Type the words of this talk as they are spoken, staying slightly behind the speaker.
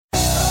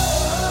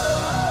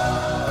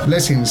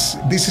Blessings.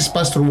 This is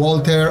Pastor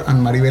Walter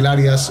and Maribel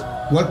Arias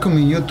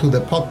welcoming you to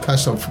the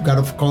podcast of God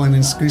of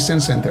Covenants Christian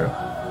Center.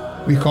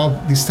 We hope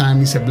this time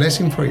is a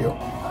blessing for you.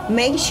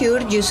 Make sure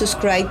you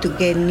subscribe to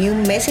get new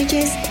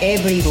messages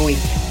every week.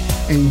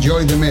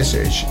 Enjoy the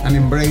message and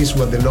embrace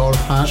what the Lord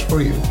has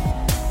for you.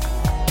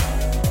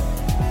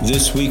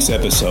 This week's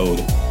episode,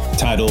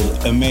 titled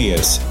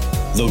Emmaus,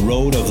 The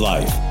Road of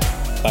Life,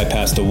 by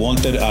Pastor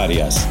Walter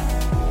Arias.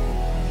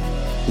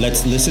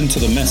 Let's listen to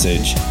the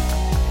message,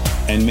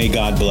 and may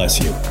God bless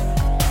you.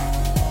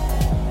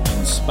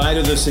 In spite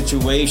of the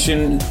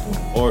situation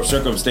or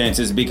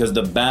circumstances, because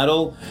the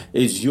battle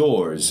is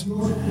yours,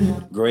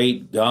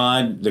 great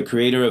God, the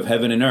creator of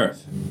heaven and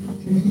earth,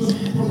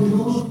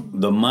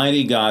 the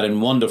mighty God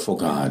and wonderful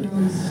God,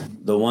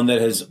 the one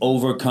that has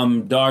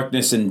overcome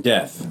darkness and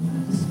death,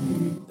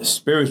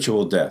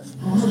 spiritual death.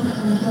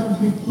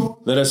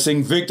 Let us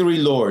sing victory,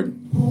 Lord,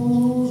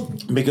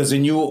 because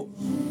in you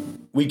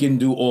we can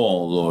do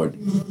all, Lord,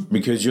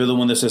 because you're the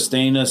one that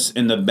sustained us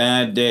in the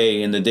bad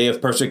day, in the day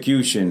of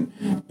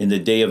persecution, in the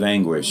day of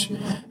anguish.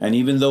 And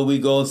even though we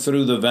go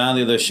through the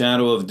valley of the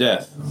shadow of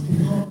death,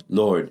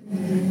 Lord,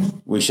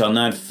 we shall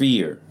not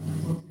fear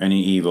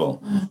any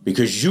evil,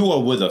 because you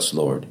are with us,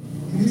 Lord.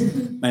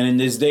 And in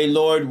this day,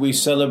 Lord, we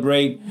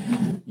celebrate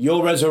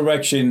your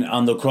resurrection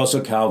on the cross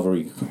of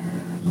Calvary.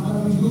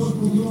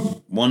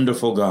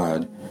 Wonderful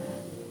God,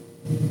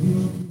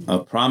 a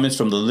promise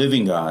from the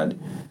living God,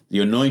 the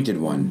anointed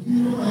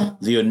one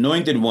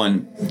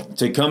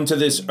to come to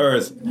this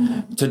earth,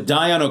 to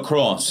die on a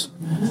cross,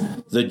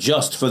 the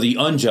just for the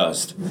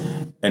unjust,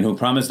 and who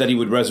promised that he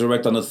would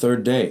resurrect on the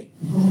third day.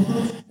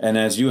 And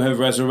as you have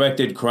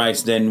resurrected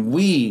Christ, then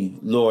we,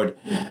 Lord,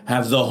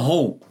 have the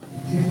hope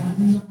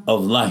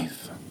of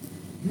life.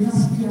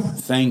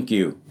 Thank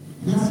you.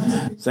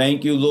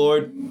 Thank you,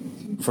 Lord,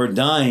 for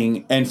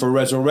dying and for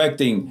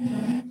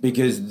resurrecting,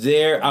 because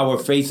there our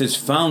faith is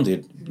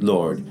founded,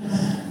 Lord,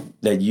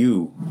 that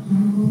you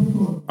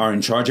are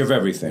in charge of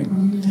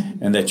everything,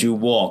 and that you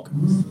walk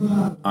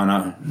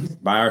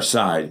by our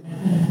side,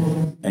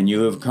 and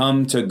you have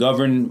come to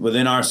govern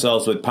within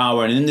ourselves with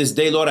power. And in this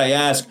day, Lord, I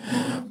ask,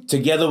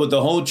 together with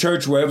the whole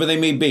church, wherever they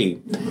may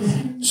be,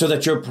 so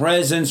that your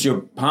presence, your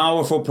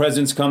powerful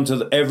presence, come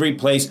to every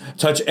place,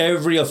 touch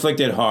every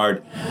afflicted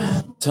heart,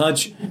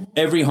 touch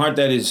every heart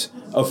that is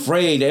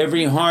afraid,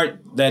 every heart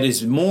that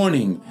is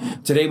mourning.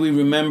 Today we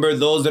remember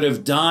those that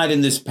have died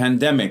in this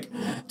pandemic.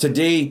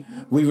 Today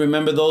we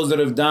remember those that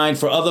have died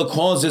for other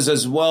causes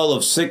as well,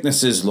 of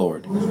sicknesses,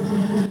 Lord.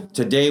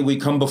 Today we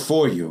come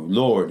before you,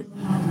 Lord,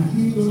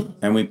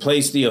 and we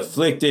place the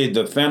afflicted,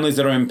 the families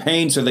that are in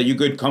pain, so that you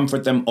could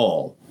comfort them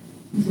all.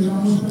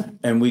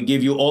 And we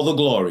give you all the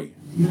glory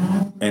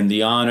and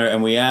the honor,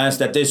 and we ask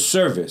that this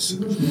service,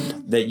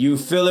 that you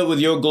fill it with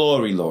your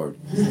glory, Lord.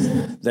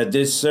 That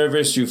this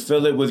service, you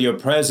fill it with your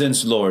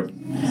presence, Lord.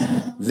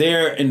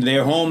 There in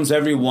their homes,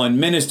 everyone,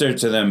 minister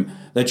to them.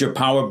 Let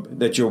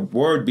your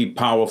word be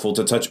powerful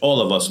to touch all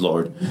of us,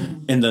 Lord.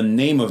 In the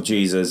name of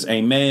Jesus,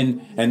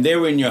 amen. And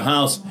there in your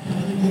house,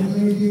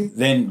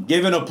 then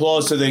give an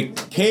applause to the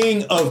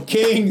King of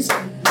Kings,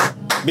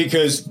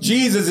 because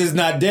Jesus is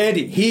not dead,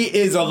 he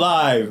is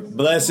alive.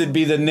 Blessed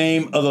be the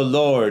name of the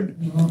Lord.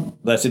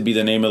 Blessed be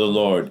the name of the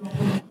Lord.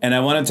 And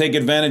I want to take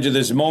advantage of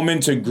this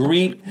moment to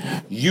greet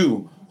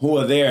you who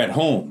are there at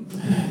home.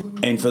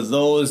 And for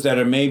those that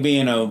are maybe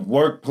in a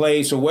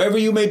workplace or wherever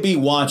you may be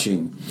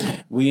watching,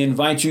 we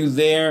invite you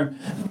there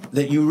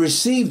that you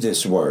receive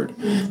this word.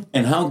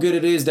 And how good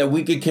it is that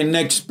we could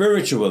connect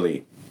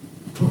spiritually,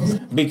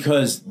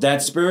 because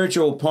that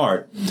spiritual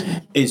part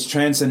is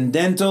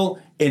transcendental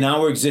in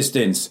our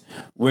existence.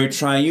 We're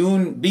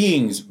triune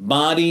beings,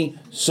 body,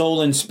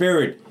 soul, and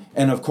spirit.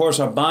 And of course,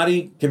 our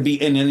body can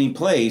be in any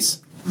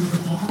place.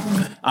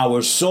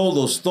 Our soul,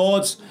 those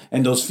thoughts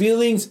and those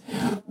feelings,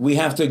 we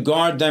have to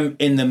guard them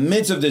in the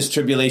midst of this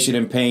tribulation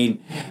and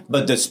pain.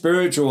 But the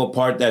spiritual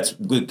part that's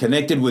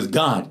connected with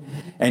God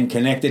and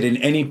connected in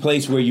any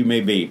place where you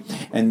may be.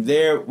 And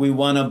there we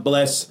want to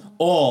bless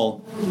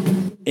all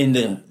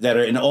that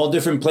are in all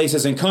different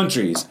places and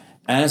countries,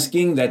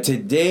 asking that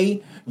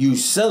today you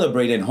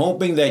celebrate and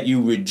hoping that you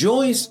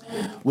rejoice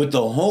with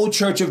the whole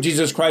Church of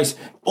Jesus Christ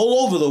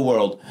all over the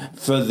world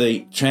for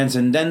the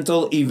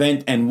transcendental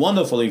event and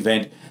wonderful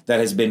event that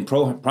has been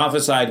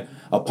prophesied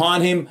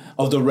upon him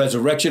of the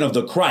resurrection of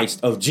the Christ,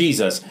 of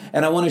Jesus.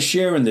 And I want to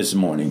share in this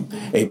morning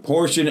a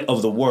portion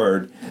of the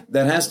word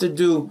that has to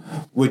do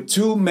with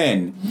two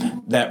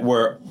men that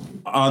were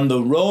on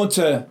the road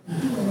to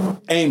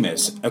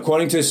Emmaus,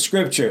 according to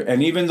Scripture.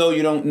 And even though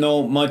you don't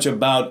know much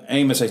about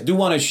Emmaus, I do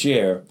want to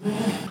share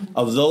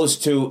of those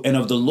two and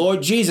of the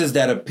Lord Jesus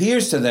that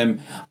appears to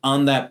them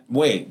on that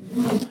way.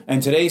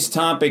 And today's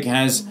topic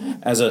has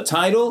as a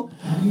title,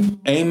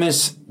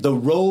 Emmaus, the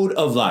Road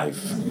of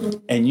Life.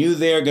 And you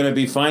there are going to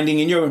be finding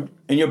in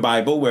your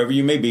Bible, wherever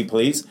you may be,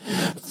 please,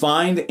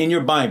 find in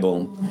your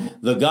Bible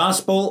the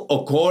Gospel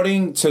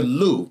according to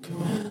Luke.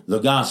 The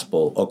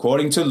Gospel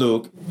according to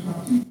Luke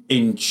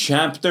in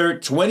chapter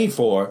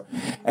 24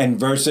 and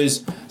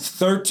verses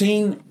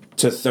 13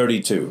 to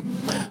 32.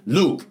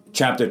 Luke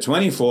chapter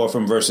 24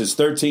 from verses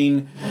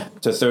 13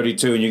 to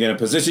 32. And you're going to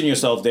position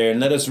yourself there and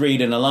let us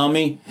read. And allow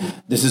me,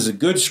 this is a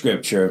good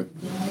scripture.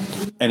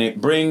 And it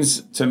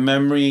brings to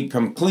memory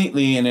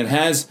completely, and it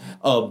has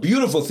a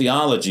beautiful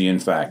theology, in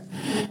fact,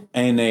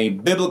 and a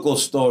biblical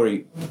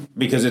story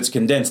because it's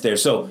condensed there.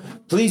 So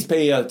please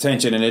pay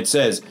attention. And it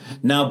says,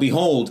 "Now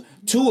behold,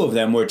 two of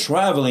them were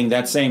traveling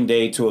that same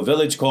day to a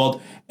village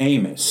called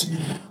Amos,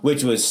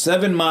 which was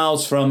 7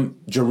 miles from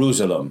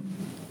Jerusalem.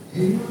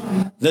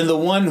 Then the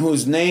one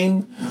whose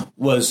name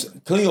was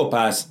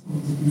Cleopas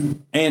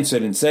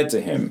answered and said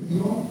to him,"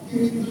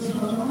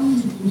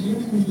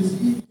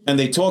 and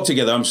they talked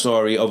together,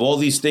 of all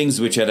these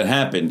things which had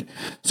happened.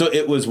 So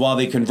it was while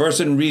they conversed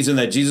and reasoned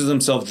that Jesus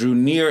himself drew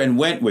near and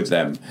went with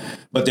them.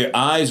 But their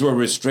eyes were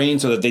restrained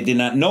so that they did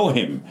not know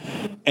him.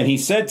 And he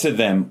said to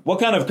them,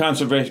 "What kind of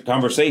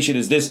conversation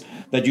is this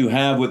that you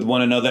have with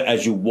one another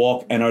as you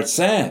walk and are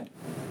sad?"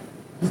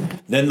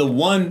 Then the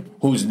one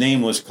whose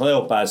name was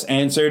Cleopas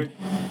answered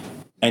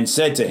and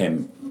said to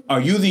him, "Are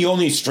you the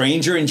only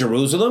stranger in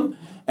Jerusalem?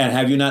 And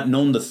have you not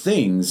known the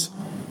things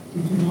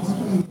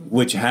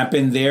which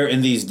happened there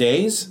in these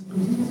days?"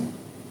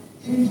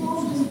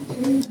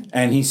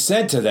 And he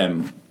said to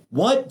them,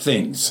 "What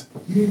things?"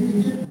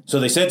 So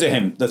they said to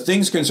him, "The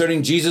things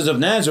concerning Jesus of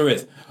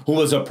Nazareth, who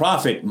was a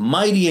prophet,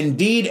 mighty in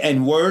deed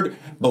and word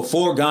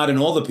before God and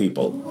all the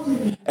people,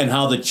 and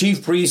how the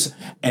chief priests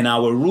and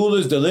our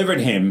rulers delivered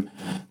him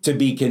to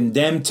be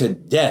condemned to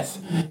death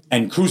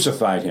and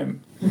crucified him.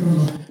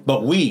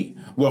 But we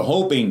were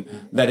hoping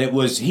that it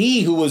was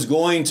he who was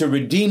going to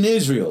redeem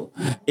Israel.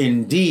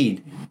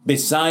 Indeed,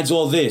 besides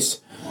all this,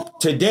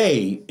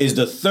 today is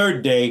the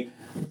third day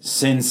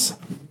since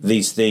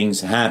these things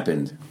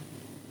happened."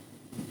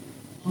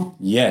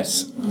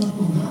 Yes.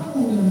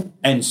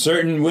 "And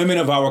certain women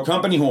of our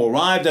company who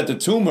arrived at the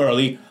tomb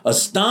early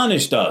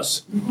astonished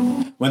us.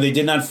 When they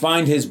did not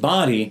find his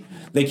body,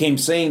 they came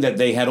saying that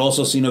they had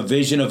also seen a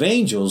vision of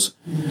angels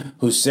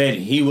who said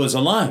he was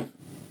alive.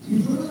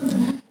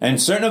 And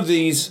certain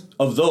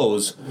of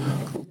those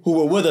who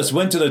were with us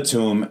went to the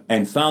tomb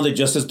and found it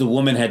just as the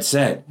woman had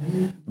said,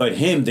 but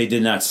him they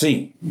did not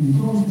see."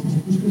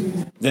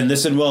 Then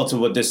listen well to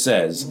what this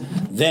says.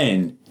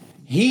 "Then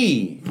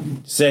he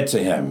said to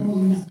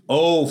him,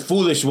 'O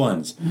foolish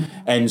ones,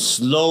 and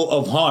slow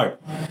of heart,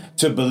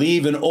 to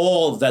believe in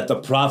all that the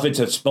prophets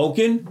have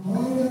spoken?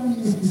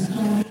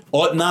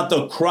 Ought not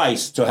the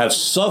Christ to have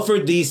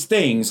suffered these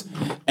things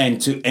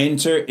and to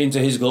enter into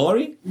his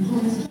glory?'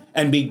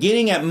 And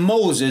beginning at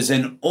Moses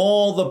and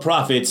all the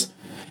prophets,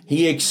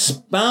 he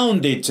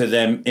expounded to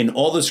them in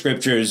all the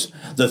scriptures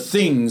the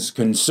things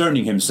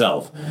concerning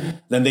himself.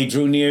 Then they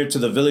drew near to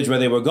the village where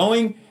they were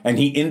going, and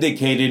he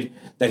indicated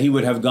that he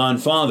would have gone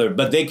farther.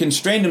 But they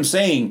constrained him,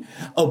 saying,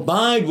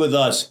 'Abide with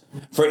us,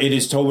 for it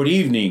is toward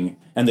evening,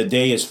 and the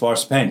day is far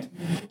spent.'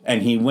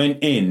 And he went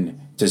in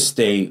to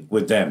stay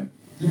with them.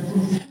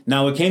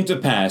 Now it came to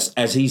pass,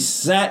 as he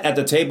sat at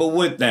the table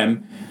with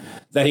them,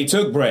 that he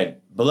took bread,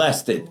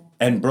 blessed it,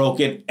 and broke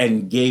it,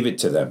 and gave it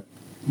to them.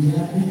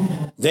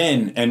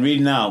 Then," and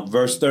read now,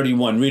 verse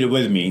 31, read it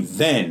with me.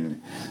 "Then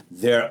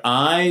their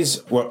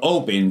eyes were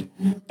opened,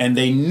 and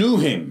they knew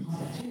him,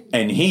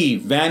 and he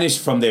vanished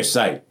from their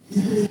sight.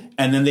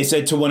 And then they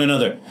said to one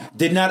another,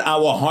 'Did not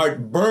our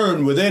heart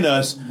burn within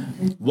us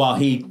while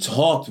he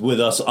talked with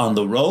us on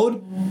the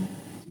road,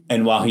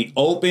 and while he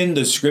opened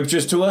the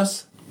scriptures to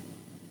us?'"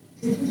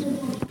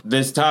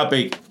 This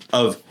topic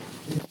of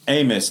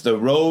Amos, the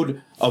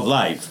road of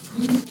life,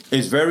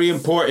 is very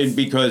important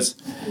because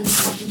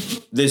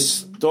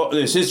this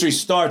history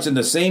starts in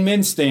the same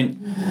instant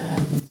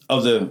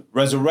of the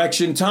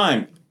resurrection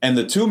time. And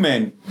the two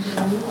men,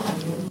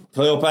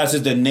 Cleopas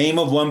is the name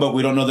of one, but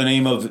we don't know the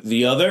name of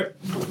the other,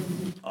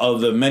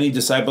 of the many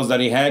disciples that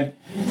he had.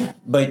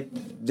 But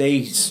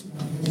they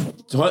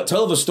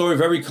tell the story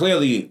very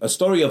clearly, a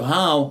story of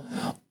how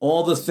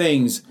all the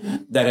things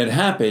that had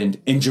happened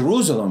in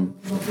Jerusalem,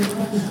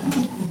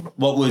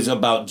 what was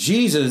about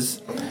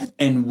Jesus,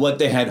 and what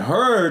they had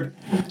heard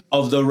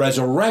of the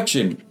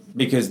resurrection.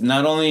 Because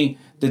not only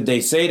did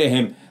they say to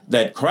him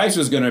that Christ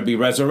was going to be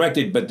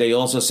resurrected, but they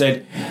also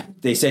said,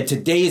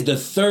 today is the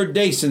third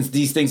day since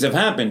these things have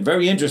happened.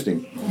 Very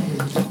interesting.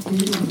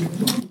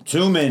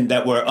 Two men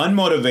that were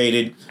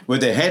unmotivated,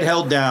 with their head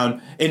held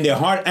down, in their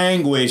heart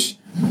anguish,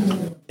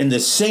 in the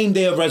same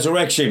day of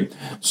resurrection.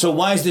 So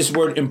why is this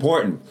word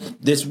important?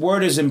 This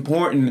word is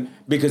important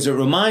because it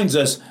reminds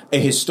us a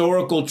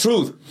historical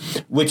truth,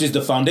 which is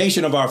the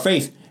foundation of our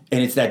faith.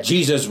 And it's that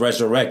Jesus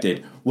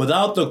resurrected.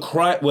 Without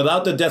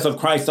the death of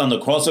Christ on the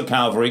cross of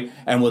Calvary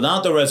and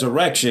without the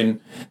resurrection,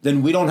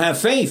 then we don't have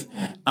faith.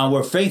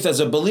 Our faith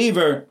as a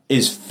believer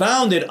is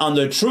founded on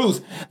the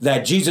truth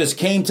that Jesus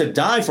came to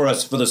die for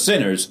us, for the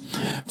sinners,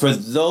 for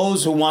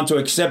those who want to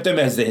accept him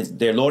as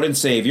their Lord and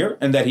Savior,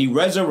 and that he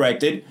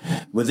resurrected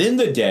within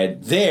the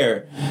dead.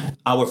 There,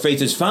 our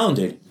faith is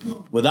founded.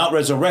 Without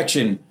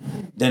resurrection,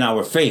 then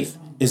our faith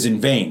is in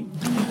vain.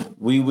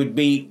 We would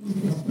be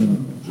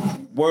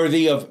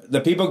worthy of,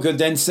 the people could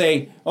then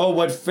say, oh,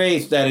 what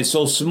faith that is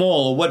so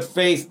small, or what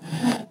faith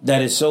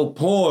that is so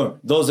poor,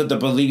 those that the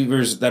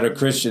believers that are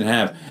Christian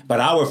have. But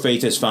our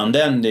faith is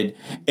founded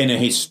in a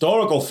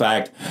historical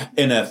fact,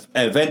 in an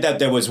event that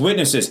there was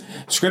witnesses.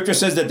 Scripture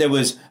says that there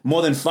was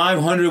more than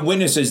 500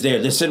 witnesses there.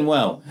 Listen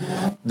well,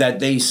 that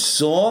they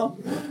saw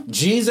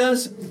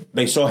Jesus,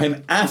 they saw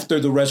him after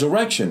the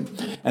resurrection.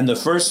 And the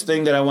first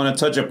thing that I want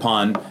to touch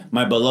upon,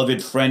 my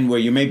beloved friend, where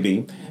you may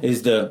be,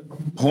 is the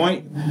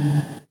point,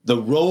 the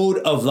road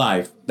of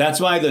life. That's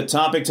why the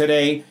topic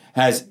today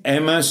has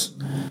Emmaus,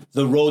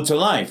 the road to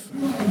life.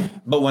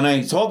 But when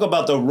I talk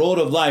about the road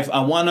of life,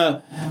 I want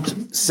to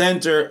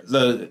center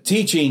the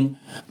teaching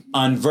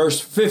on verse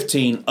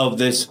 15 of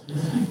this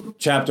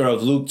chapter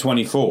of Luke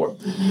 24.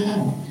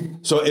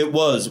 So it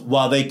was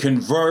while they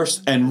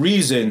conversed and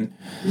reasoned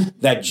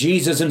that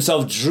Jesus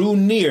himself drew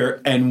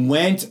near and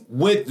went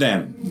with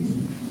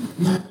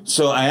them.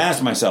 So I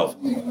asked myself,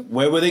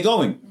 where were they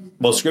going?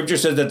 Well, Scripture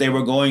says that they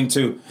were going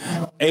to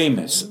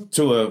Emmaus,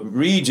 to a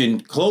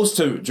region close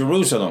to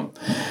Jerusalem.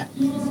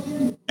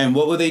 And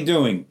what were they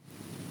doing?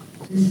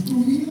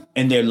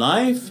 In their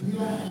life,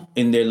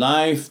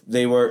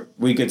 they were,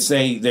 we could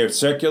say their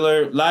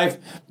secular life,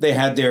 they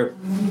had their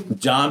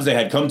jobs, they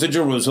had come to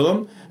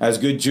Jerusalem as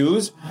good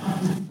Jews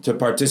to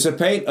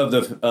participate of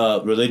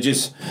the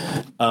religious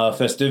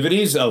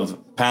festivities of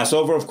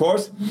Passover, of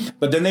course.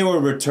 But then they were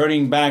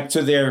returning back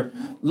to their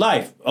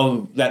life.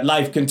 Oh, that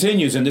life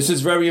continues. And this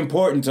is very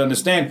important to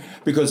understand,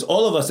 because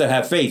all of us that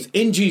have faith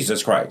in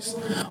Jesus Christ,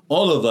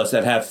 all of us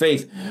that have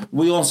faith,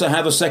 we also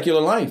have a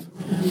secular life.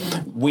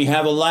 We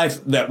have a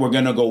life that we're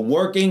going to go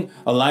working,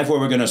 a life where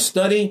we're going to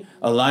study,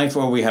 a life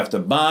where we have to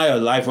buy, a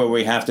life where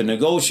we have to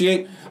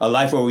negotiate, a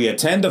life where we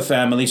attend a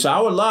family. So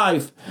our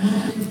life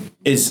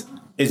is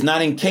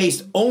not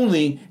encased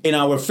only in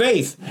our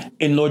faith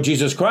in Lord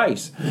Jesus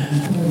Christ,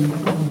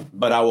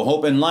 but our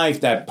hope in life,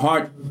 that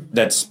part,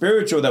 that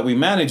spiritual that we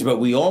manage, but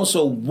we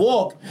also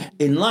walk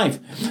in life.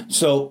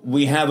 So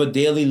we have a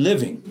daily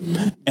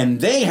living, and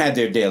they had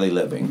their daily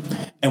living.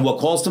 And what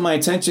calls to my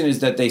attention is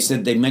that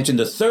they mentioned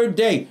the third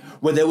day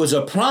where there was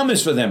a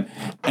promise for them,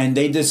 and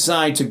they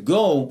decide to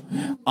go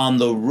on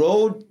the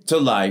road to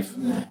life.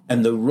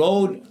 And the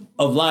road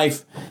of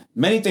life,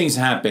 many things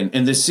happen.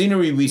 In the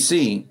scenery we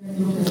see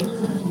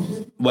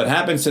what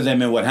happens to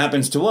them and what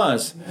happens to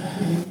us.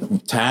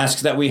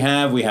 Tasks that we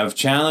have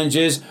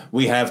challenges,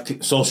 we have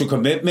social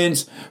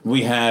commitments,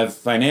 we have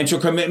financial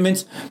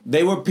commitments.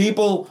 They were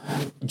people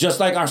just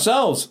like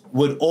ourselves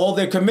with all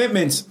their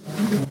commitments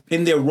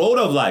in their road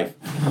of life,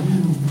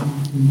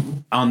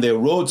 on their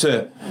road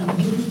to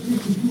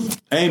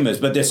Emmaus.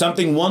 But there's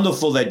something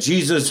wonderful that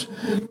Jesus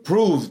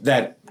proved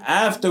that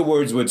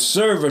afterwards would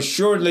serve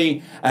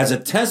assuredly as a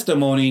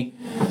testimony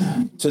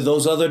to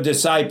those other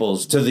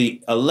disciples, to the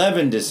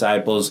 11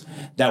 disciples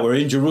that were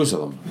in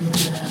Jerusalem,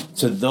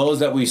 to those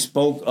that we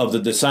spoke of, the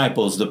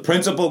disciples, the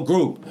principal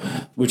group,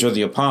 which are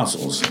the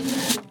apostles.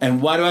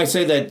 And why do I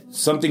say that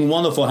something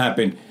wonderful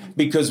happened?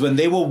 Because when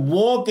they were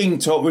walking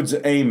towards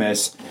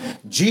Emmaus,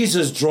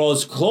 Jesus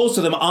draws close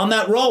to them on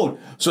that road.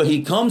 So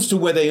he comes to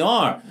where they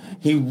are.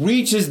 He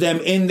reaches them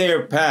in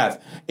their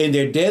path. In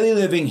their daily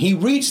living, he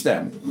reached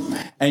them.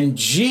 And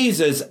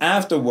Jesus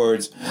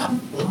afterwards,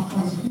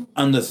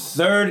 on the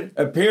third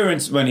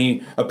appearance, when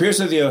he appears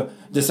to the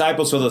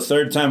disciples for the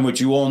third time, which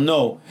you all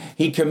know,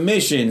 he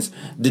commissions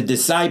the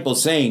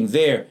disciples, saying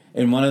there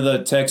in one of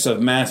the texts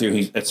of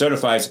Matthew, it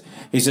certifies,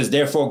 he says,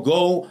 therefore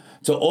go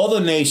to all the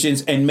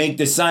nations and make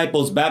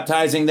disciples,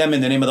 baptizing them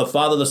in the name of the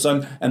Father, the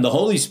Son, and the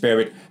Holy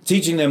Spirit,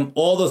 teaching them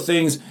all the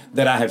things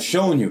that I have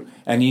shown you.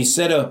 And he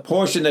said a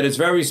portion that is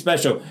very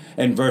special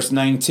in verse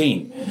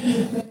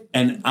 19.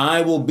 And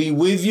I will be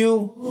with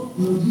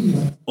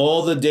you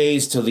all the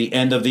days till the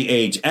end of the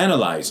age.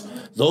 Analyze.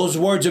 Those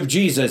words of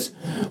Jesus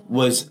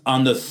was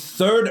on the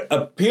third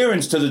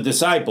appearance to the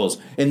disciples.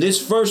 In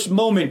this first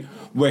moment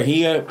where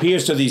he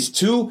appears to these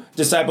two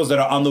disciples that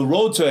are on the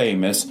road to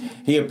Emmaus,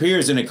 he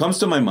appears, and it comes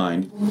to my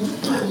mind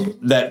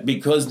that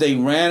because they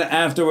ran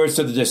afterwards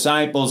to the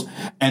disciples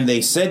and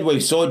they said we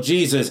saw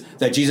Jesus,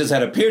 that Jesus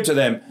had appeared to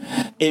them,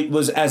 it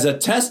was as a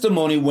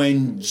testimony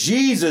when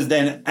Jesus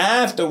then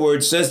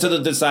afterwards says to the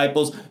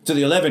disciples, to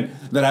the 11,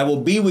 that I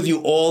will be with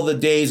you all the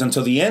days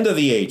until the end of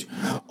the age.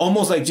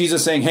 Almost like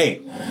Jesus saying,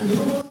 hey,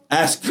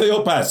 ask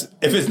Cleopas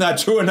if it's not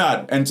true or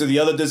not. And to the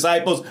other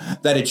disciples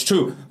that it's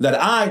true, that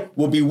I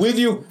will be with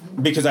you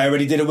because I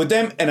already did it with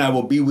them, and I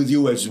will be with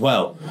you as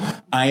well.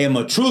 I am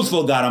a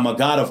truthful God. I'm a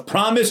God of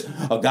promise,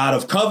 a God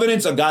of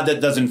covenants, a God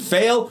that doesn't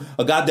fail,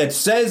 a God that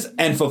says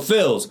and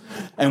fulfills.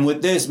 And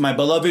with this, my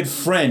beloved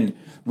friend,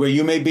 where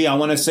you may be, I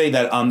want to say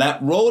that on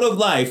that road of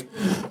life,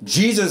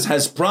 Jesus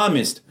has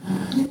promised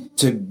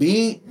to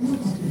be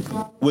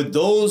with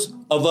those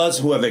of us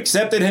who have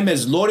accepted him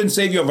as Lord and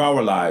Savior of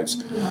our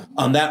lives.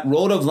 On that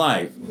road of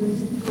life,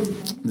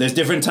 there's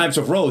different types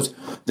of roads.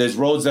 There's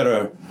roads that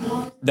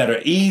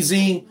are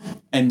easy,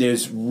 and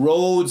there's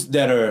roads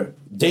that are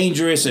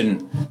dangerous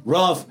and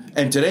rough.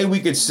 And today we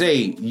could say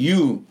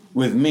you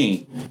with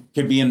me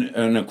could be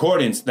in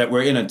accordance that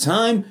we're in a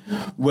time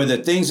where the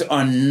things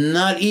are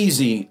not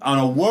easy on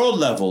a world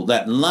level,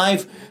 that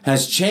life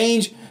has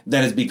changed,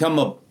 that has become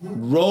a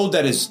road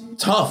that is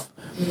tough,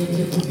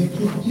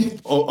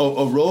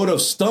 a road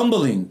of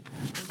stumbling,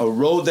 a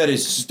road that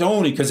is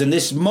stony, because in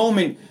this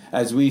moment,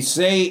 as we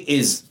say,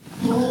 is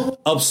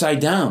upside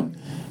down.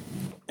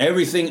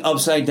 Everything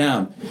upside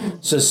down.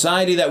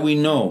 Society that we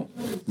know,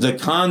 the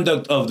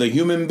conduct of the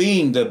human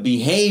being, the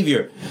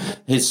behavior,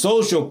 his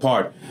social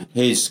part,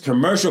 his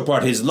commercial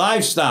part, his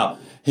lifestyle,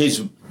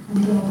 his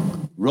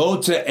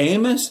road to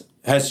Amos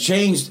has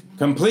changed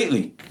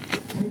completely,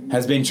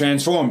 has been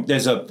transformed.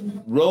 There's a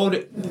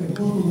road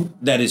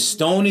that is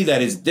stony,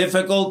 that is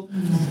difficult,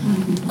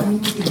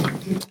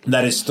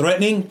 that is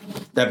threatening,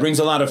 that brings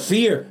a lot of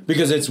fear,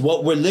 because it's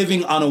what we're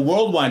living on a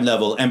worldwide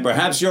level. And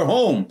perhaps you're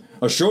home,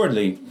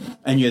 assuredly,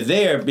 and you're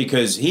there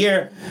because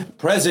here,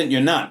 present,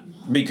 you're not,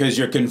 because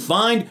you're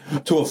confined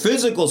to a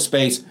physical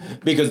space,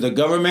 because the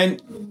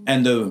government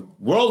and the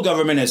world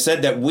government has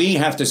said that we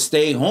have to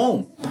stay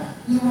home.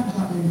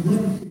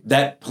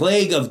 That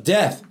plague of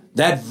death,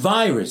 that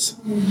virus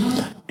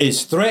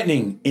is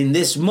threatening in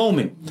this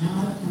moment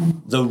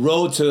the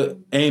road to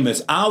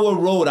Amos, our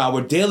road,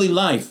 our daily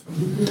life.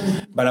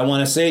 But I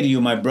want to say to you,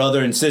 my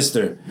brother and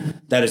sister,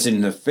 that is in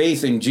the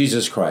faith in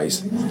Jesus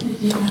Christ,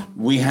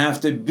 we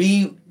have to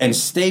be and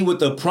stay with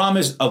the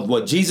promise of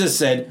what Jesus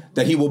said,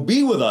 that he will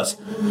be with us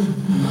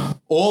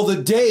all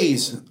the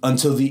days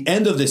until the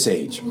end of this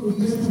age.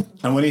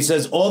 And when he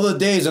says all the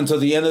days until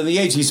the end of the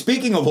age, he's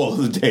speaking of all of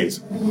the days.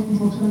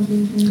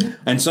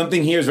 And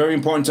something here is very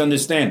important to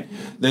understand.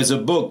 There's a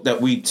book that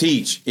we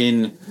teach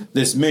in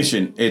this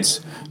mission.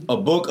 It's a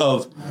book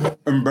of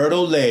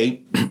Umberto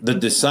Lay, The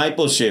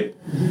Discipleship,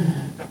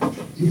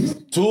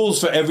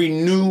 Tools for Every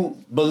New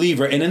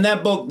Believer. And in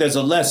that book, there's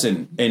a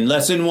lesson. In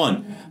lesson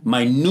 1,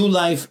 My New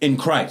Life in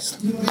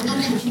Christ.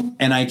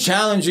 And I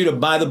challenge you to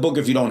buy the book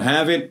if you don't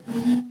have it,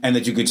 and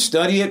that you could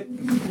study it.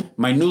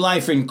 My New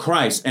Life in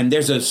Christ. And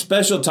there's a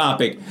special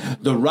topic.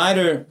 The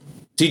writer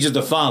teaches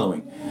the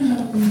following.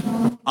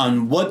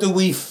 On what do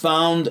we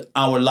found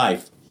our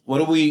life? What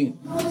do we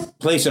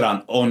place it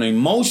on? On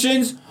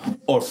emotions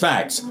or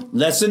facts?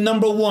 Lesson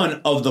number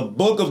 1 of the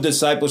book of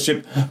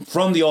discipleship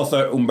from the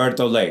author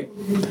Umberto Lay.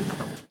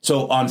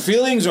 So on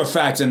feelings or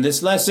facts, in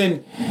this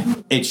lesson,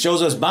 it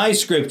shows us by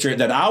scripture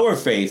that our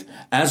faith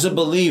as a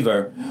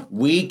believer,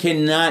 we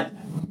cannot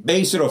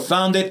base it or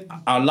found it,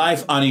 our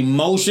life, on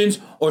emotions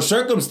or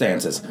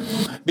circumstances,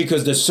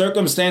 because the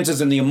circumstances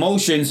and the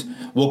emotions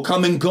will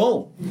come and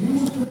go.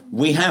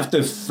 We have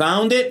to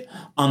found it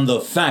on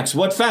the facts.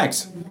 What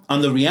facts?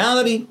 On the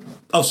reality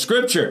of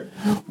scripture.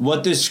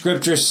 What does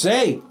scripture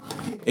say?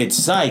 It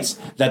cites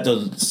that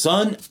the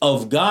Son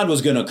of God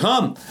was going to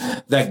come,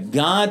 that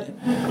God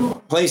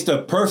placed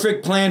a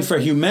perfect plan for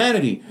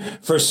humanity,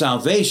 for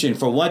salvation.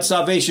 For what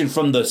salvation?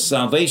 From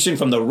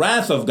the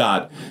wrath of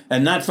God,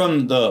 and not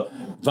from the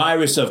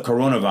virus of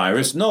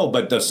coronavirus. No,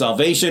 but the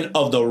salvation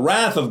of the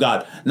wrath of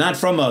God, not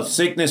from a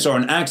sickness or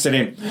an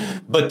accident,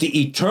 but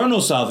the eternal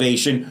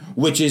salvation,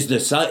 which is the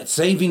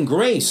saving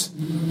grace.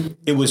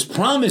 It was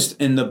promised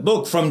in the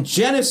book from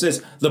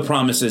Genesis, the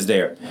promise is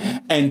there.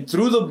 And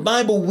through the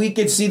Bible, we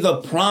could see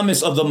the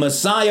promise of the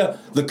Messiah,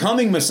 the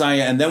coming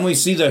Messiah. And then we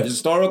see the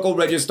historical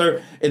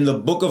register in the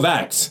book of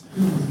Acts.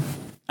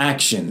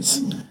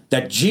 Actions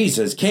that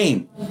Jesus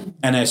came,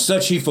 and as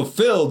such, he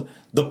fulfilled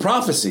the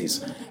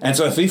prophecies. And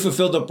so if he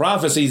fulfilled the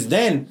prophecies,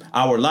 then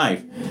our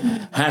life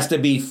has to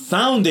be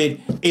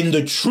founded in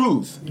the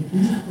truth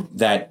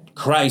that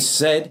Christ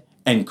said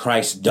and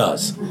Christ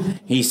does.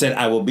 He said,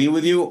 I will be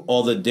with you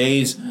all the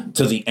days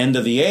to the end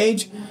of the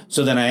age.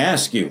 So then I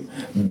ask you,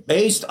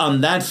 based on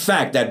that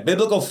fact, that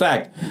biblical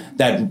fact,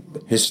 that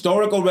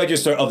historical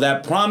register of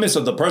that promise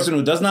of the person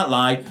who does not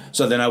lie,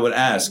 so then I would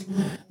ask,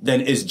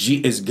 then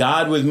is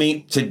God with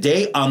me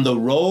today on the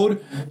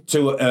road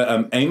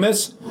to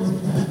Amos?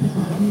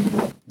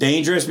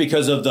 Dangerous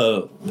because of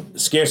the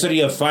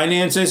scarcity of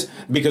finances,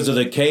 because of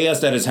the chaos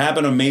that has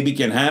happened or maybe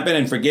can happen,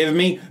 and forgive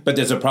me, but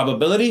there's a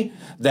probability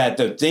that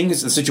the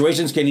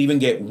situations can even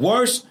get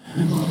worse.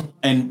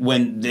 And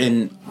when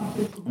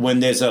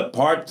there's a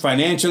part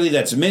financially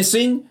that's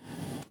missing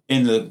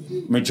in the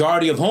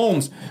majority of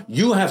homes,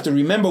 you have to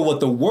remember what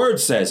the word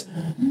says,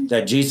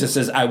 that Jesus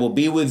says, I will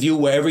be with you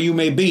wherever you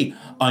may be,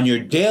 on your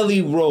daily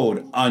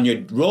road, on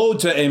your road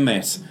to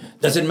Amos.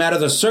 Doesn't matter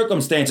the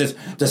circumstances.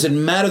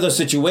 Doesn't matter the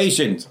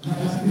situations.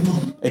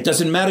 It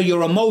doesn't matter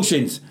your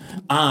emotions.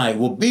 I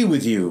will be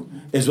with you,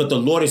 is what the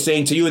Lord is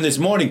saying to you in this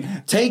morning.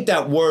 Take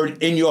that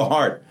word in your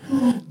heart.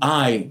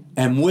 I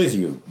am with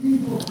you.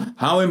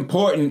 How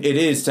important it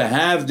is to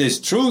have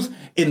this truth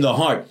in the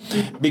heart.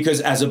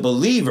 Because as a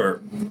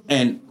believer,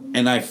 and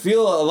I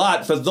feel a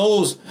lot for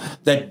those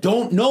that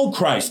don't know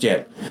Christ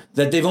yet,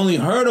 that they've only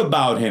heard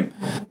about him,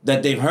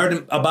 that they've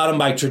heard about him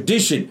by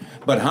tradition.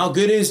 But how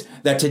good is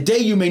that today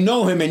you may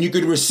know him and you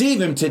could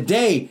receive him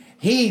today.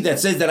 He that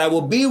says that I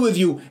will be with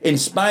you in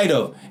spite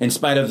of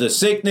the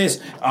sickness,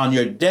 on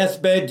your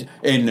deathbed,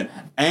 in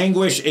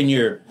anguish, in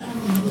your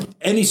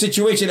any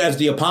situation, as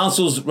the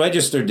apostles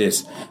registered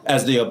this,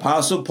 as the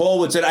apostle Paul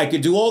would say, I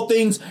could do all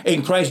things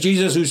in Christ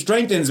Jesus who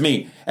strengthens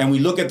me. And we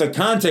look at the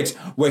context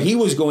where he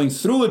was going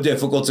through a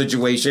difficult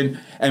situation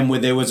and where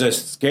there was a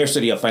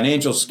scarcity, a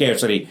financial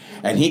scarcity.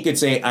 And he could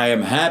say, I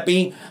am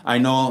happy. I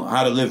know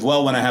how to live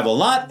well when I have a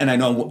lot, and I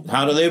know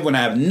how to live when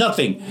I have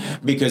nothing,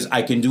 because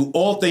I can do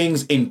all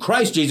things in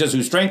Christ Jesus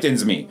who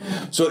strengthens me.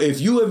 So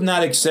if you have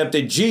not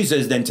accepted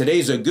Jesus, then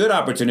today's a good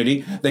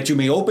opportunity that you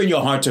may open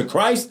your heart to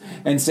Christ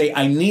and say,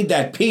 I need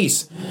that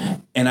peace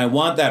and I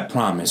want that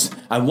promise.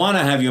 I want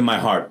to have you in my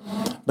heart.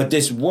 But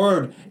this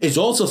word is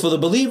also for the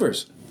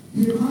believers.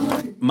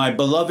 My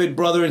beloved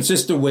brother and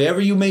sister, wherever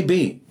you may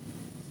be,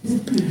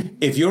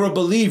 if you're a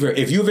believer,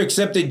 if you've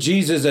accepted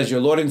Jesus as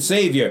your Lord and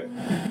Savior,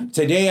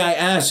 today I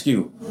ask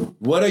you,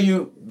 what are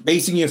you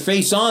basing your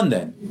faith on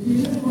then?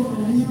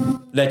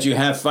 That you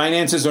have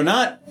finances or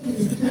not?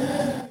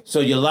 So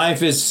your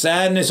life is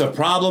sadness or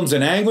problems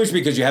and anguish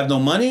because you have no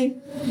money?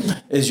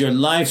 Is your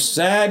life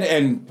sad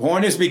and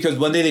poorness because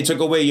one day they took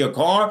away your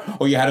car,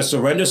 or you had to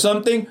surrender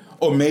something?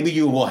 Or maybe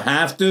you will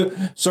have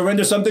to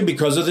surrender something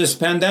because of this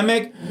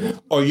pandemic?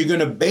 Or you're going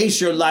to base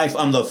your life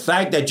on the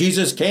fact that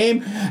Jesus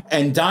came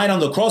and died on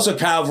the cross of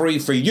Calvary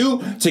for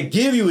you to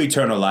give you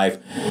eternal life.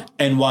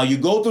 And while you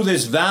go through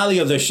this valley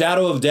of the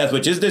shadow of death,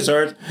 which is this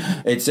earth,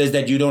 it says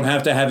that you don't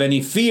have to have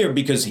any fear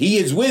because he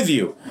is with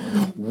you.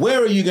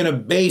 Where are you going to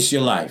base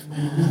your life?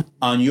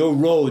 On your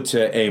road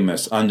to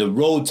Amos, on the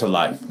road to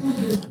life.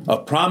 A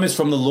promise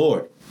from the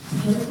Lord.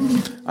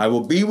 I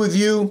will be with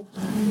you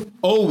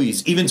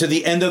always, even to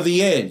the end of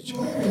the age.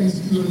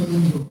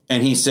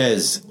 And he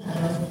says,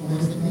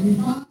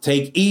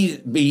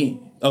 be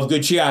of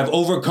good cheer. I've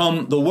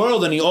overcome the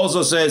world. And he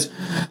also says,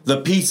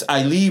 the peace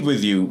I leave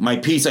with you, my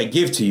peace I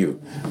give to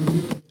you.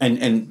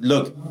 And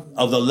look,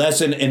 of the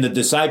lesson in the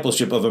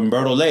discipleship of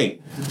Umberto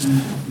Lake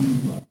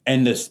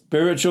and the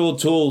spiritual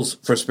tools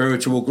for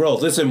spiritual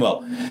growth. Listen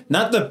well,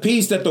 not the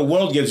peace that the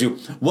world gives you.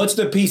 What's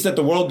the peace that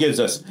the world gives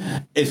us?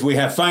 If we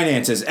have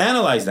finances,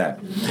 analyze that.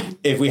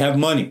 If we have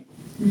money,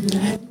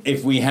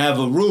 if we have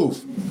a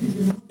roof,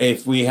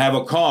 if we have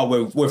a car,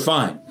 we're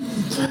fine.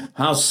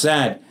 How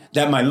sad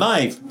that my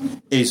life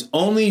is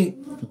only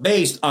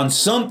based on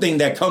something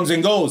that comes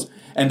and goes,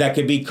 and that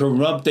could be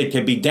corrupted,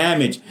 could be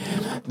damaged,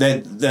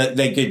 that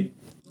they could,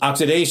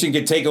 oxidation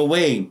could take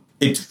away.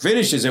 It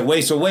finishes, it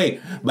wastes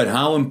away. But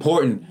how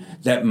important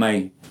that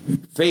my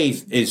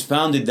faith is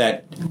founded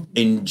that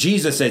in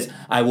Jesus says,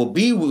 I will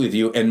be with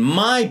you and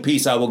my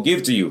peace I will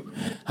give to you.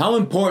 How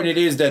important it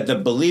is that the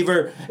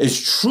believer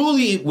is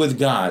truly with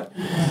God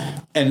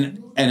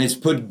and has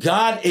put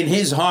God in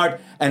his heart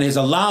and has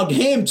allowed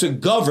him to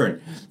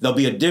govern. There'll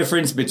be a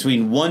difference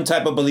between one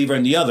type of believer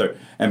and the other.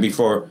 And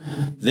before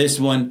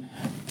this one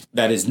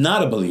that is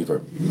not a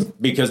believer,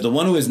 because the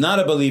one who is not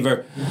a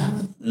believer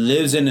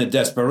lives in a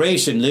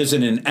desperation, lives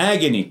in an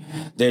agony.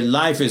 Their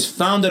life is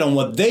founded on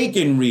what they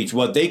can reach,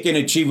 what they can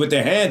achieve with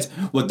their hands,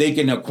 what they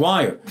can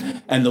acquire.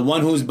 And the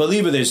one who's a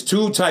believer, there's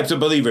two types of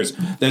believers.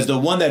 There's the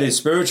one that is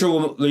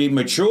spiritually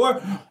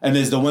mature, and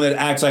there's the one that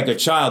acts like a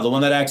child. The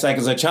one that acts like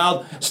as a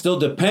child still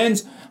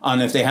depends on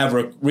if they have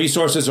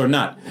resources or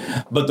not.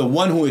 But the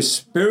one who is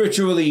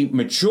spiritually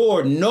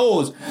mature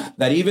knows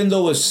that even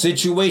though a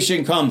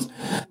situation comes,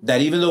 that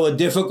even though a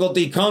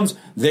difficulty comes,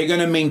 they're going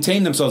to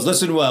maintain themselves.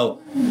 Listen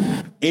well,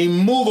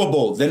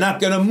 immovable. They're not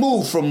going to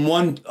move from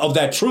one of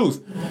that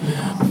truth.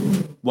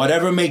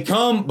 Whatever may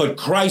come, but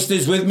Christ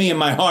is with me in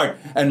my heart,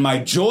 and my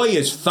joy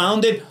is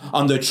founded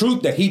on the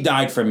truth that he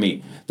died for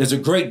me. There's a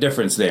great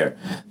difference there.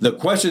 The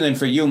question then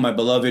for you, my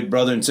beloved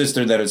brother and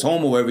sister that is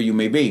home or wherever you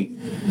may be,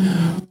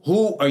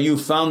 who are you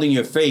founding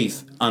your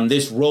faith on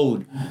this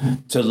road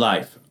to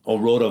life, or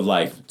road of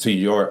life, to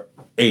your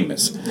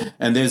Amos?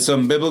 And there's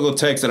some biblical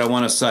text that I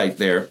want to cite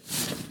there.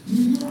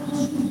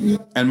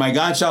 And my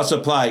God shall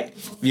supply,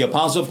 the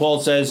Apostle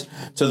Paul says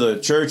to the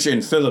church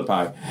in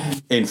Philippi,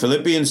 in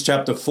Philippians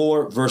chapter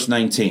 4, verse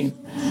 19.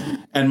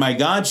 And my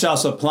God shall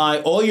supply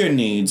all your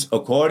needs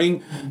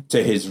according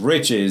to his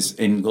riches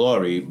in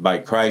glory by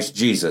Christ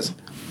Jesus.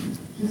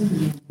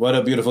 What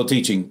a beautiful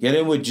teaching. Get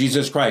in with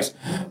Jesus Christ,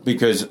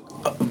 because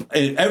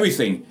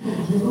everything.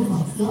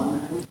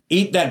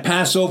 Eat that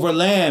Passover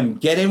lamb.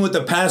 Get in with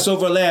the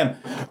Passover lamb.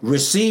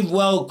 Receive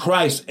well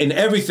Christ in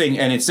everything.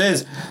 And it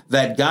says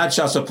that God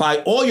shall supply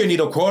all your need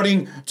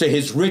according to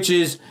his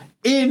riches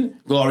in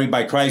glory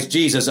by Christ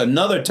Jesus.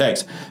 Another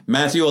text,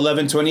 Matthew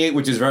 11:28,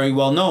 which is very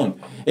well known.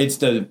 It's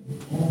the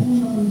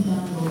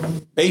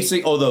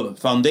basic or the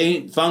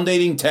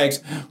foundating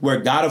text where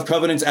God of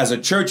Covenants as a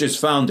church is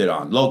founded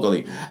on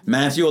locally.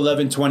 Matthew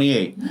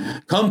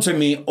 11:28. Come to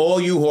me, all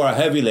you who are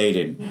heavy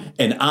laden,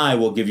 and I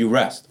will give you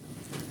rest.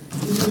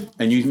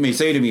 And you may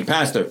say to me,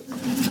 Pastor,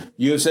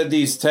 you have said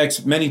these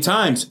texts many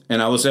times, and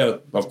I will say,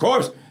 of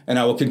course, and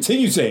I will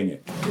continue saying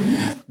it.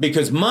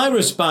 Because my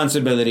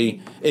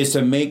responsibility is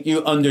to make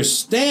you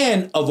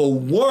understand of a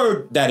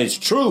word that is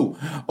true,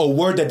 a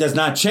word that does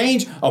not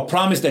change, a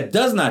promise that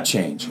does not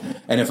change.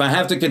 And if I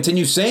have to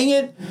continue saying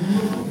it,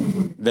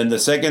 then the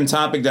second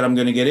topic that I'm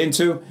going to get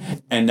into,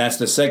 and that's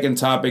the second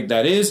topic,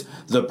 that is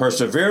the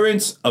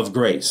perseverance of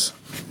grace.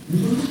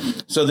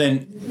 So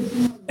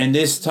then, in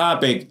this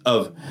topic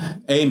of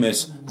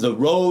Amos, the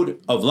road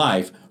of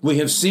life, we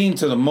have seen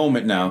to the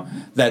moment now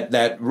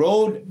that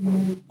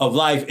road of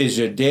life is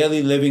your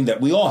daily living that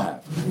we all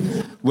have,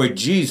 where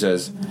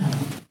Jesus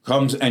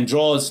comes and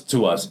draws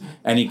to us,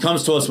 and he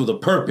comes to us with a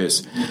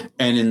purpose.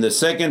 And in the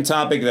second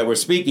topic that we're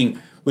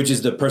speaking, which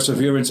is the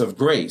perseverance of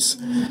grace.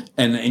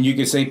 And you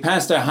can say,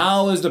 Pastor,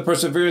 how is the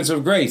perseverance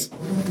of grace?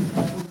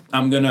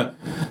 I'm going to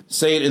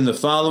say it in the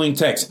following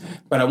text,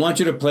 but I want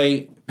you to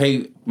pay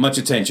much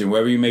attention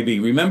wherever you may be.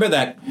 Remember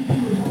that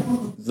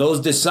those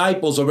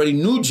disciples already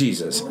knew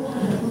Jesus.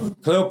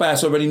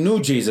 Cleopas already knew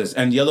Jesus,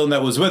 and the other one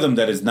that was with him,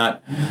 that is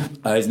not,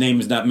 his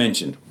name is not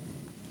mentioned.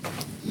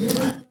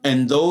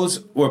 And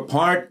those were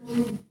part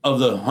of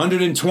the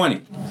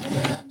 120.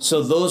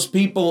 So those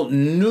people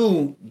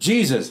knew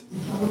Jesus.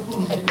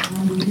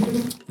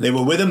 They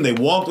were with him. They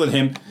walked with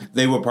him.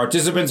 They were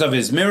participants of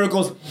his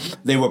miracles.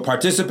 They were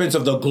participants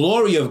of the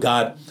glory of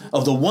God,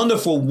 of the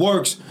wonderful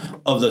works,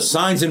 of the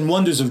signs and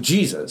wonders of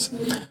Jesus.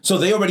 So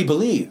they already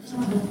believed.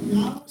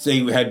 They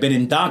had been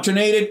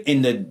indoctrinated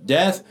in the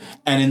death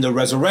and in the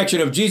resurrection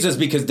of Jesus,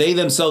 because they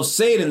themselves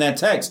say it in that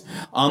text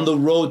on the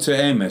road to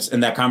Amos, in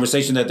that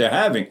conversation that they're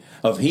having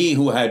of he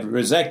who had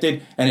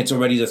resurrected, and it's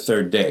already the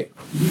third day.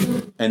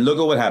 And look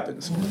at what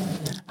happens.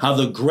 How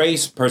the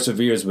grace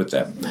perseveres with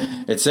them.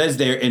 It says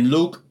there in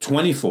Luke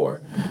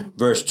 24,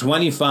 verse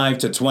 25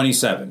 to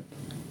 27.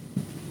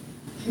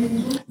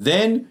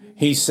 Then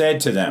he said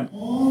to them,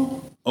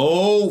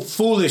 O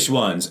foolish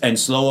ones and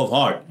slow of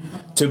heart,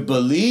 to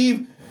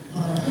believe,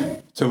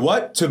 to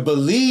what? To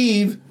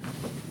believe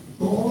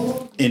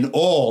in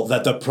all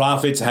that the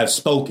prophets have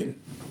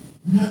spoken.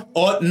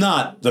 Ought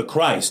not the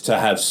Christ to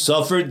have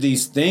suffered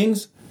these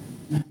things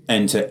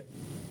and to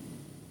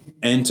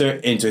enter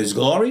into his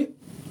glory?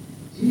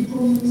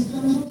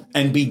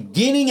 And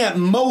beginning at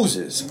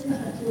Moses,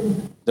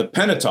 the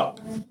Pentateuch,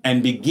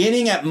 and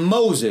beginning at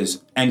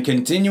Moses and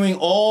continuing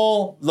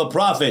all the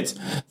prophets,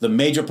 the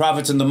major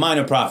prophets and the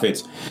minor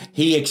prophets,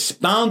 he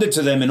expounded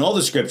to them in all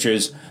the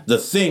scriptures the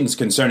things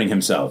concerning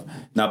himself.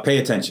 Now pay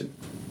attention.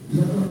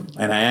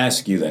 And I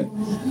ask you then,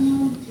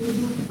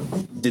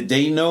 did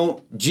they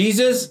know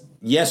Jesus?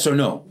 Yes or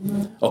no?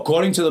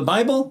 According to the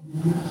Bible,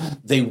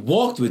 they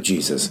walked with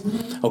Jesus.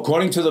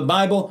 According to the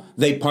Bible,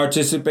 they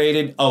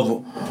participated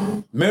of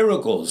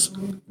miracles.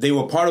 They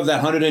were part of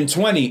that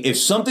 120. If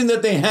something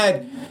that they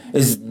had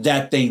is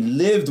that they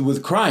lived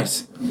with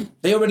Christ,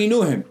 they already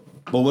knew him.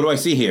 But what do I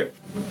see here?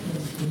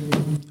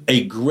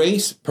 A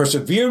grace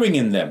persevering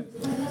in them.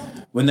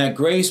 When that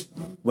grace,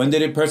 when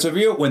did it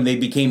persevere? When they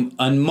became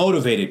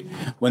unmotivated,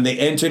 when they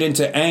entered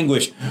into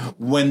anguish,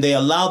 when they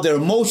allowed their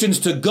emotions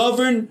to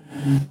govern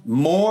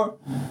more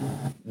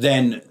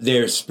than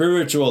their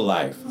spiritual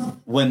life,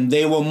 when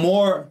they were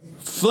more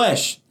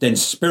flesh than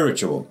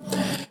spiritual.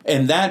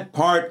 And that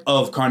part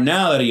of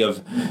carnality,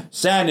 of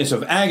sadness,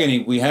 of agony,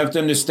 we have to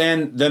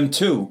understand them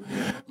too,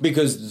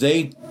 because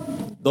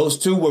those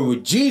two were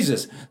with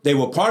Jesus. They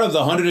were part of the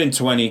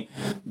 120.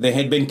 They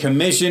had been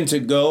commissioned to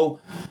go.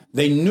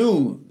 They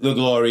knew the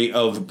glory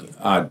of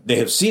God. They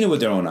have seen it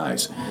with their own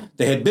eyes.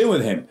 They had been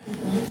with him.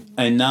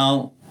 And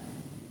now,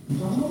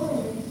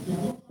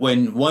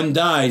 when one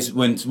dies,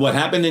 when what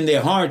happened in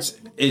their hearts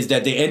is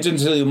that they enter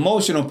into the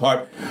emotional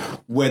part,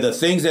 where the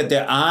things that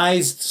their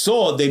eyes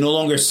saw, they no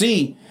longer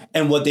see.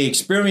 And what they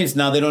experienced,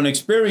 now they don't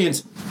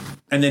experience.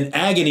 And then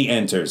agony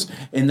enters.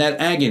 In that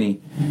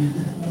agony,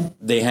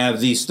 they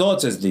have these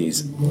thoughts as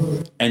these.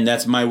 And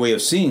that's my way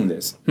of seeing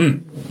this.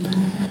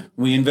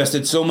 We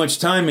invested so much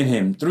time in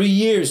him. 3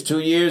 years, 2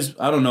 years,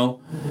 I don't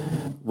know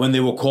when they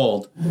were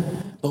called.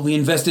 But we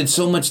invested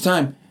so much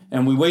time.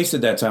 And we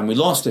wasted that time. We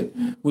lost it.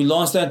 We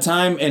lost that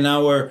time in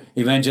our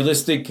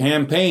evangelistic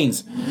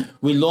campaigns.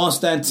 We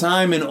lost that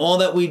time in all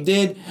that we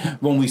did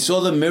when we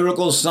saw the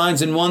miracles,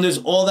 signs, and wonders.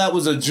 All that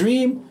was a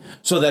dream.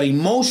 So that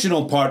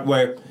emotional part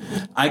where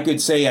I could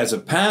say as a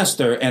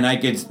pastor, and I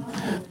could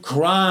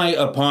cry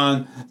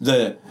upon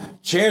the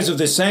chairs of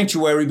the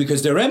sanctuary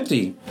because they're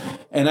empty.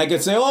 And I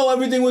could say, oh,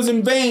 everything was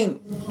in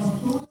vain.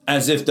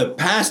 As if the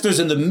pastors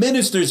and the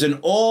ministers and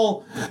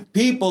all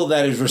people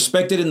that is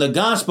respected in the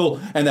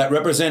gospel and that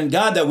represent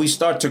God, that we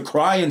start to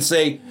cry and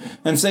say,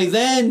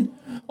 then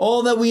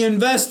all that we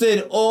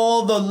invested,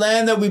 all the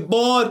land that we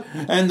bought,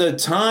 and the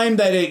time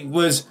that it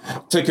was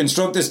to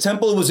construct this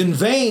temple, it was in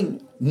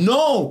vain.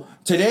 No,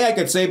 today I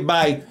could say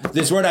by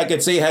this word, I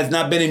could say it has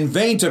not been in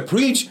vain to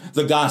preach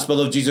the gospel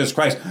of Jesus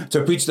Christ,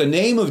 to preach the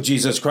name of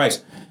Jesus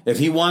Christ. If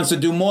he wants to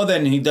do more,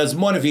 then he does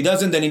more. If he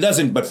doesn't, then he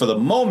doesn't. But for the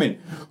moment,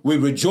 we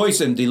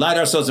rejoice and delight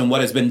ourselves in what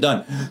has been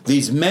done.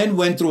 These men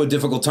went through a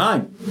difficult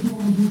time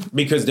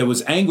because there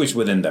was anguish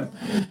within them.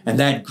 And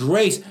that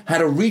grace had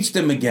to reach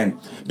them again.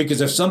 Because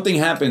if something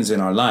happens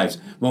in our lives,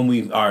 when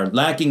we are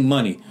lacking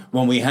money,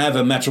 when we have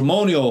a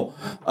matrimonial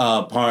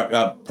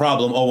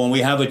problem, or when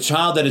we have a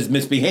child that is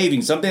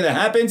misbehaving, something that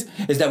happens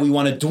is that we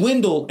want to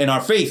dwindle in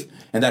our faith.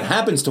 And that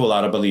happens to a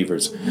lot of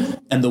believers.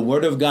 And the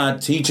Word of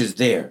God teaches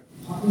there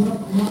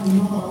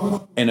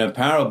in a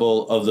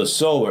parable of the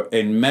sower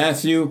in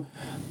Matthew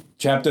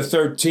chapter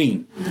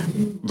 13,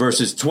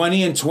 verses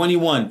 20 and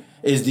 21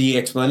 is the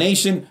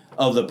explanation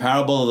of the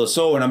parable of the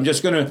sower. And I'm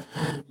just going to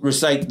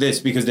recite this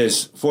because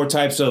there's 4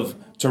 types of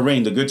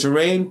terrain. The good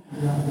terrain,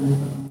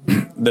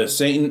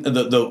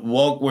 the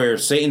walk where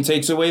Satan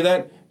takes away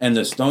that, and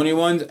the stony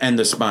ones, and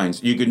the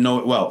spines. You could know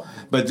it well.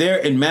 But there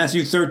in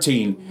Matthew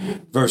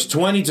 13, verse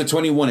 20 to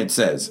 21, it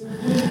says,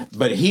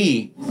 "But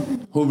he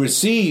who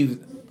received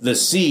the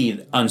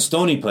seed on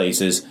stony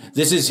places,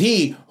 this is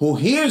he who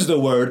hears the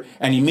word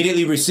and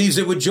immediately receives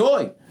it with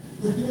joy."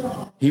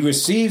 He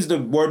receives the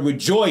word with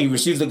joy. He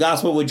receives the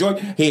gospel with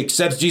joy. He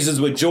accepts Jesus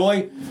with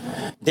joy,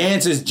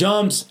 dances,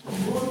 jumps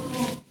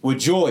with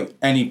joy,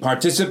 and he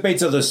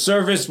participates of the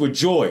service with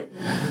joy.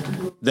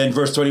 Then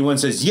verse 21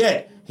 says,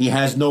 "Yet he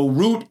has no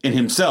root in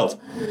himself,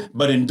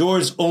 but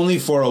endures only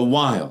for a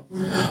while.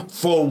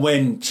 For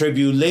when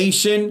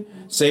tribulation,"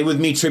 say with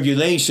me,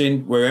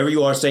 tribulation, wherever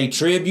you are, say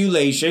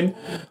tribulation,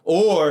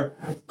 or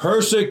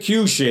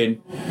persecution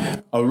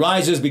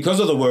arises because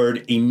of the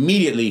word,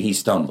 immediately he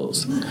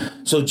stumbles.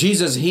 So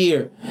Jesus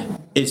here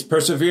is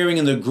persevering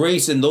in the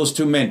grace in those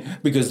 2 men,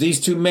 because these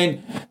 2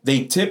 men,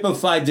 they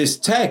typify this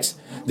text.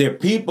 They're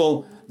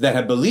people that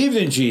have believed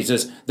in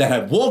Jesus, that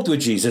have walked with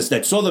Jesus,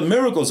 that saw the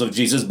miracles of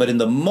Jesus, but in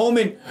the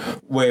moment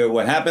where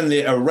what happened,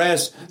 the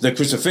arrest, the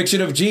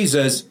crucifixion of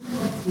Jesus,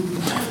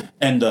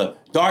 and the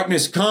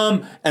darkness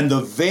come, and the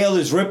veil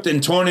is ripped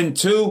and torn in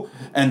two,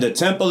 and the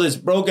temple is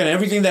broken,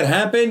 everything that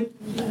happened,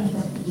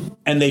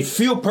 and they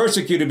feel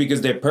persecuted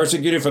because they're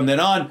persecuted from then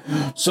on.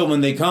 So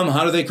when they come,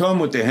 how do they come?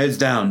 With their heads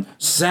down,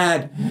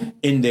 sad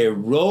in their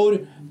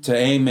road to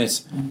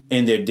Amos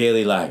in their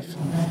daily life.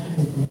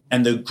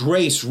 And the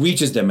grace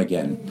reaches them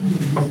again.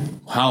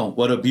 Wow,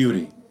 what a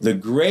beauty. The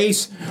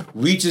grace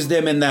reaches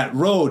them in that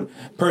road.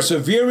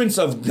 Perseverance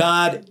of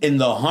God in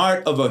the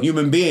heart of a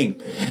human being.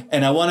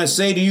 And I want to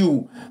say to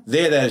you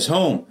there that is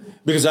home,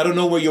 because I don't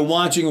know where you're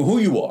watching or who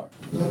you are,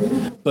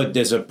 but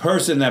there's a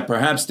person that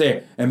perhaps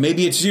there, and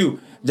maybe it's you,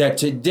 that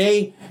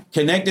today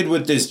connected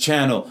with this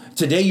channel,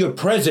 today you're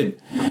present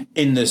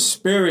in the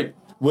spirit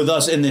with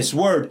us in this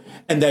word,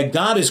 and that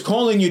God is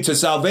calling you to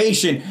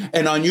salvation,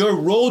 and on your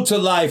road to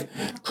life,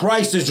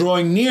 Christ is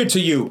drawing near to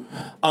you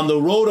on the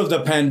road of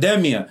the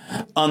pandemic,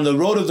 on the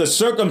road of the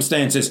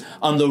circumstances,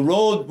 on the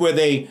road where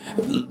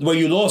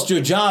you lost your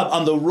job,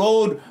 on the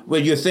road where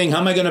you think,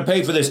 how am I going to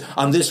pay for this?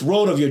 On this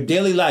road of your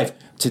daily life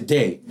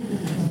today,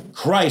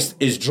 Christ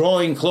is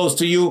drawing close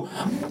to you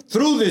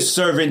through this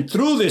servant,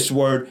 through this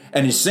word,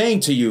 and is saying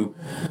to you,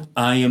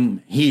 I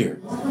am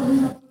here.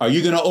 Are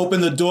you going to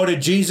open the door to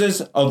Jesus,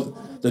 of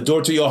the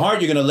door to your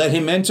heart? You're going to let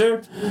him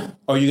enter?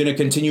 Or are you going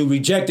to continue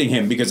rejecting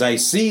him? Because I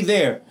see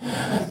there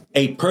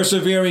a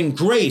persevering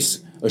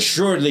grace,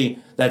 assuredly,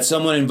 that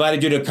someone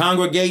invited you to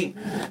congregate.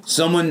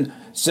 Someone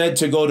said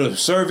to go to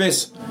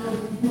service,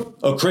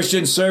 a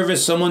Christian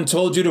service. Someone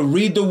told you to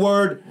read the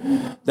word,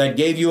 that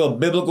gave you a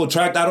biblical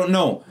tract. I don't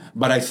know.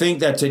 But I think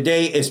that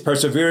today is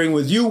persevering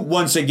with you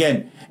once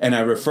again. And I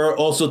refer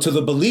also to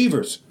the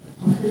believers,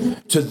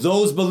 to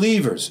those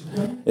believers,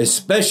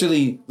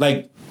 especially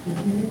like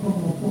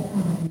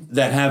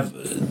that have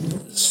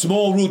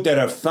small root, that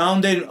are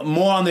founded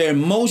more on their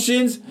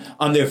emotions,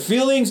 on their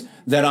feelings,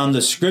 than on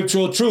the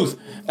scriptural truth.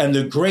 And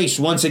the grace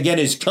once again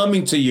is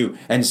coming to you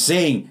and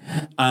saying,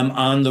 I'm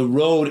on the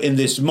road in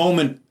this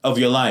moment of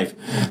your life.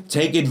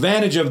 Take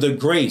advantage of the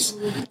grace.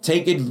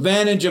 Take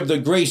advantage of the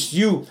grace,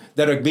 you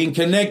that are being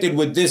connected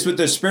with this, with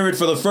the Spirit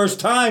for the first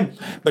time,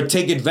 but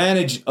take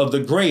advantage of the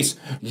grace,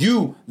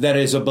 you that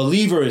is a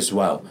believer as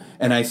well.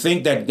 And I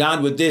think that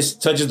God with this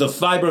touches the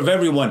fiber of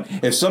everyone.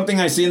 If something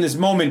I see in this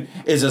moment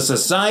is a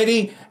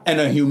society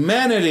and a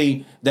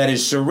humanity that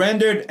is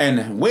surrendered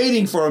and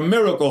waiting for a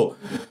miracle,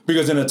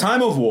 because in a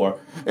time of war,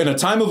 in a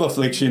time of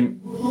affliction,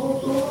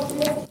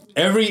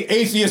 every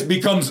atheist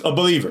becomes a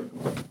believer.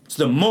 It's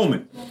the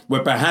moment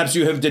where perhaps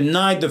you have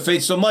denied the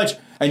faith so much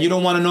and you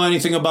don't want to know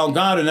anything about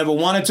God and never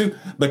wanted to,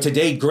 but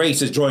today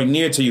grace is drawing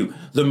near to you.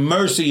 The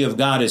mercy of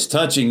God is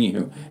touching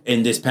you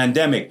in this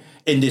pandemic,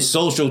 in this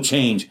social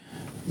change.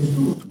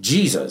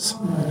 Jesus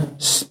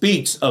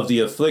speaks of the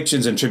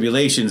afflictions and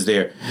tribulations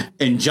there.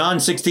 In John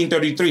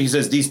 16:33, he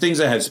says, these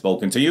things I have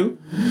spoken to you,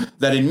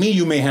 that in me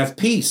you may have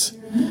peace.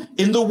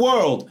 In the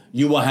world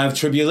you will have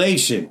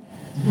tribulation,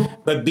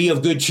 but be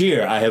of good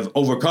cheer. I have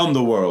overcome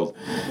the world.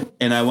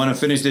 And I want to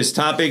finish this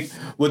topic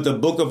with the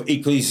book of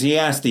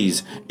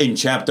Ecclesiastes in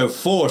chapter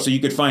 4, so you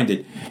could find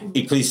it.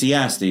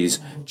 Ecclesiastes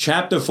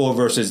chapter 4,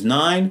 verses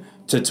 9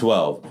 to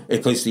 12.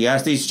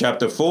 Ecclesiastes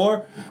chapter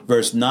 4,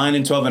 verse 9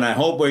 and 12. And I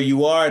hope where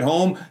you are at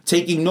home,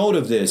 taking note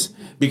of this,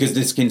 because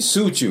this can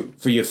suit you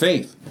for your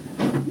faith.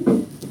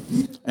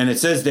 And it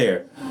says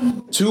there,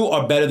 2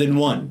 are better than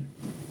 1,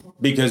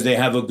 because they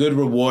have a good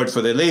reward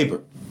for their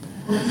labor.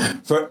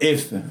 For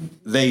if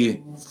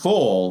they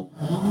fall,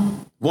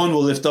 one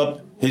will lift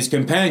up his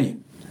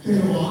companion.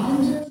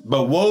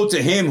 But woe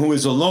to him who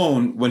is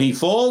alone when he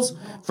falls,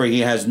 for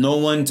he has no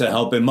one to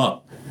help him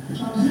up.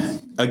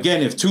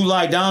 Again, if two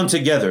lie down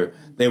together,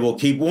 they will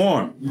keep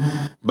warm.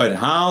 But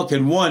how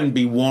can one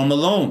be warm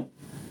alone?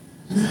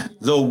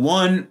 Though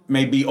one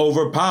may be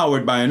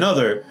overpowered by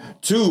another,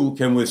 two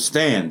can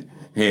withstand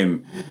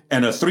him.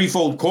 And a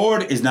threefold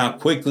cord is not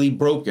quickly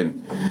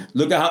broken.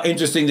 Look at how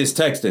interesting this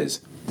text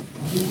is.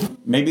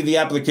 Maybe the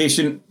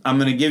application I'm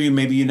going to give you,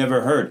 maybe you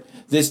never heard.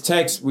 This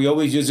text, we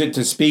always use it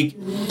to speak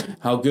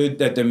how good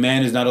that the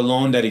man is not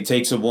alone, that he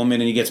takes a woman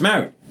and he gets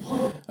married.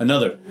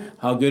 Another,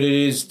 how good it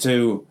is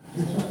to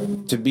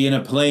be in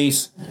a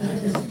place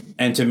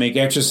and to make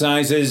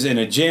exercises in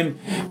a gym,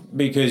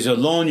 because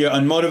alone you're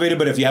unmotivated,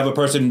 but if you have a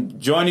person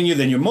joining you,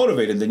 then you're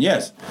motivated, then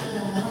yes.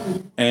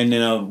 And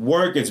in a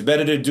work, it's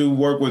better to do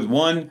work with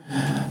one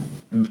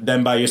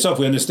than by yourself.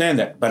 We understand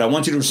that. But I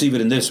want you to receive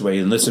it in this way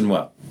and listen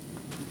well.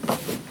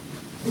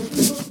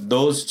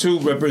 Those two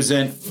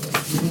represent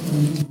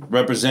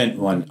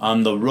one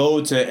on the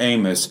road to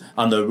Amos,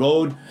 on the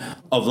road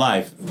of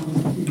life.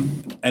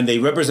 And they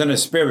represent a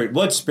spirit.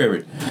 What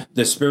spirit?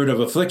 The spirit of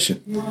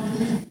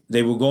affliction.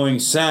 They were going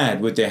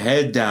sad with their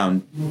head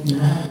down,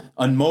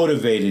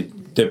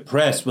 unmotivated,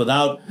 depressed,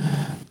 without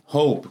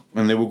hope.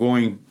 And they were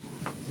going,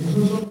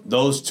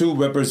 those two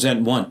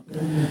represent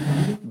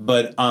one.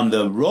 But on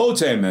the road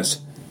to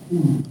Amos,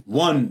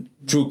 one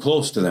drew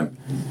close to them.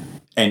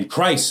 And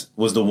Christ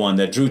was the one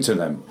that drew to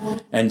them.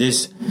 And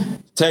this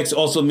text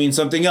also means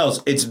something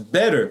else. It's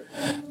better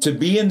to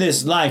be in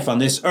this life, on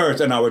this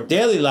earth, in our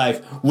daily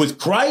life with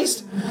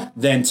Christ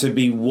than to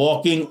be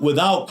walking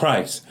without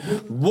Christ.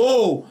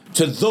 Woe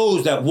to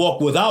those that walk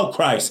without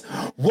Christ.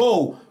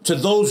 Woe to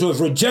those who have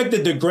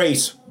rejected the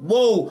grace.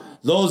 Woe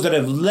those that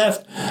have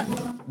left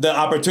the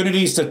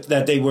opportunities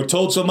that they were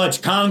told so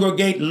much.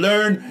 Congregate,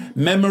 learn,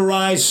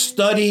 memorize,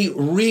 study,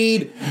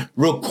 read,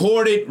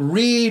 record it,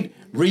 read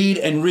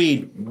and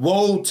read.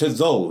 Woe to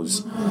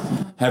those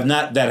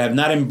that have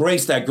not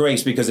embraced that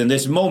grace, because in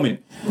this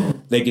moment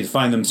they could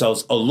find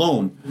themselves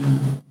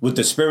alone with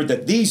the spirit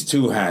that these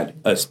two had,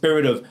 a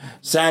spirit of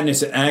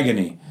sadness and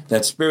agony,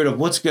 that spirit of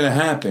what's going to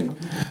happen.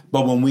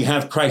 But when we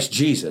have Christ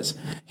Jesus,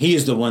 he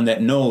is the one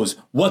that knows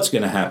what's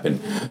going to happen.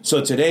 So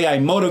today I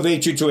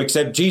motivate you to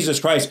accept Jesus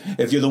Christ.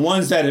 If you're the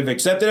ones that have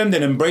accepted him,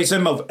 then embrace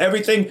him of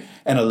everything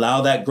and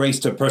allow that grace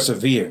to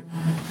persevere.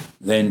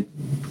 Then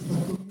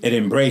it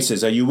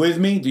embraces. Are you with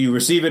me? Do you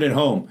receive it at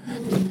home?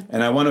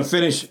 And I want to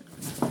finish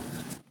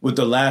with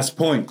the last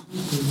point.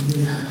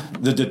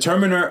 The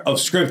determiner of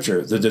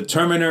Scripture. The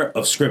determiner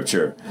of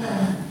Scripture.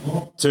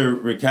 To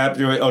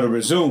recapitulate or to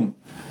resume.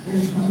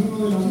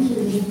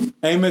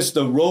 Amos,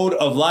 the road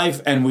of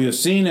life, and we have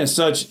seen as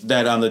such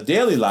that on the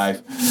daily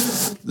life,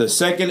 the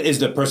second is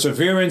the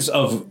perseverance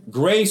of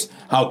grace,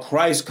 how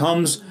Christ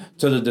comes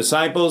to the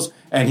disciples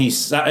and he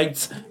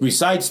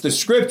recites the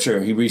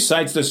scripture. He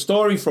recites the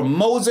story from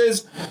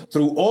Moses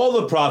through all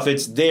the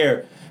prophets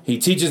there. He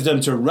teaches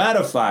them to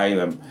ratify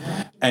them,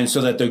 and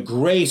so that the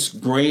grace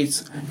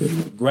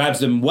grabs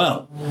them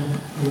well.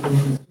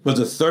 But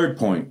the third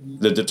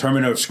point, the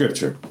determiner of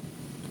Scripture,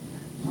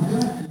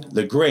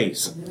 the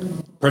grace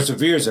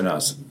perseveres in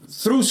us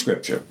through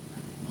Scripture.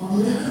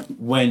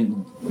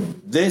 When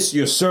this,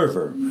 your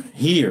server,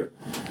 here,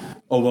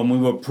 or when we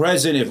were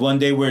present, if one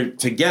day we're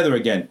together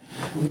again,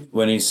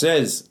 when he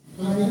says,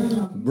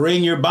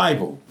 bring your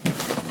Bible,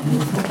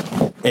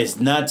 it's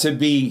not to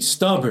be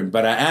stubborn,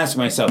 but I ask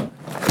myself,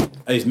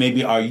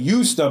 are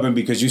you stubborn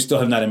because you still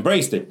have not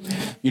embraced it?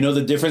 You know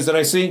the difference that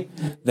I see?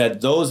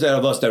 That those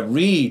of us that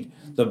read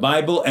the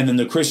Bible and then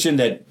the Christian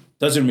that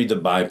doesn't read the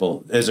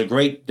Bible, there's a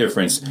great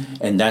difference.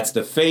 And that's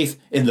the faith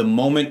in the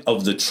moment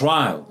of the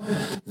trial.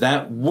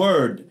 That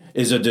word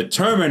is a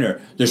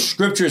determiner. The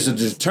scripture is a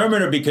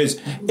determiner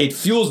because it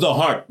fuels the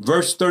heart.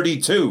 Verse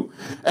 32,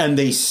 and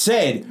they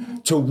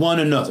said to one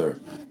another,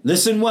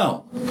 listen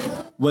well,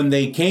 when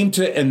they came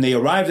to and they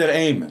arrived at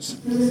Amos,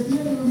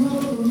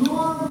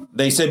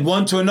 they said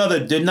one to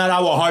another, did not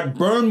our heart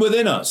burn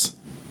within us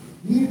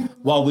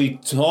while he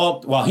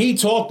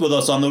talked with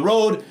us on the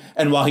road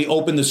and while he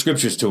opened the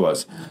scriptures to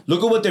us?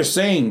 Look at what they're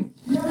saying.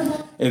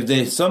 If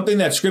there's something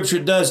that scripture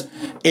does,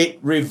 it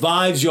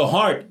revives your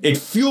heart. It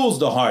fuels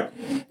the heart.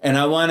 And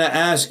I want to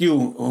ask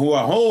you who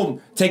are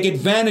home, take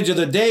advantage of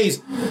the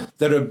days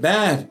that are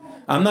bad.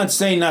 I'm not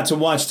saying not to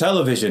watch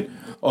television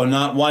or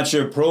not watch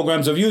your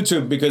programs of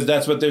YouTube, because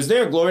that's what there's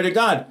there. Glory to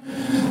God.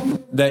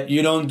 That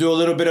you don't do a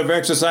little bit of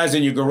exercise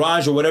in your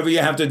garage or whatever you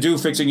have to do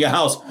fixing your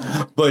house.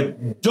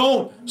 But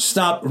don't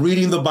stop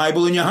reading the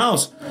Bible in your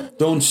house.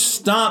 Don't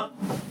stop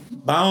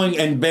bowing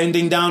and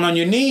bending down on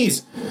your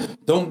knees.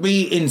 Don't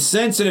be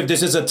insensitive.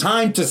 This is a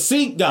time to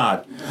seek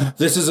God.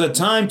 This is a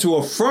time to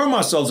affirm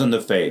ourselves in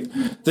the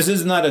faith. This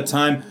is not a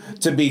time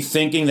to be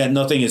thinking that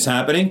nothing is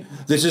happening.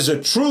 This is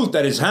a truth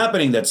that is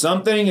happening, that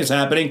something is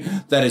happening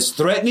that is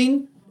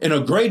threatening in a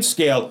great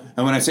scale.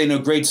 And when I say in a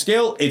great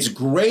scale, it's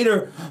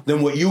greater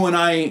than what you and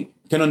I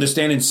can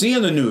understand and see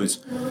in the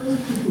news.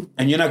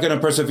 And you're not going to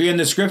persevere in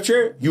the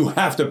scripture? You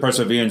have to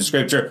persevere in the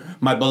scripture,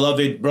 my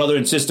beloved brother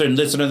and sister and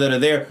listener that are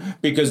there,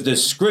 because the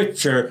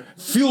scripture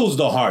fuels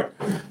the heart.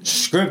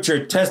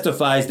 Scripture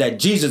testifies that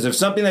Jesus, if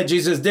something that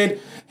Jesus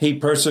did, He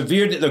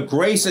persevered the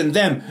grace in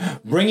them,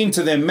 bringing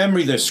to their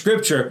memory the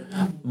scripture,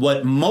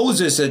 what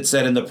Moses had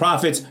said in the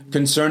prophets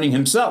concerning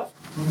himself.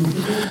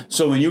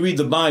 So when you read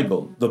the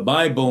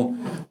Bible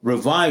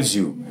revives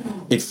you.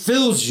 It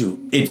fills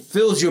you. It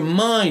fills your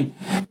mind,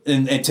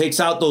 and it takes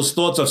out those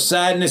thoughts of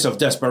sadness, of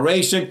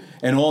desperation,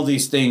 and all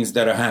these things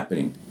that are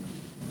happening.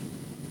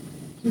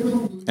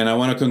 And I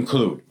want to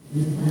conclude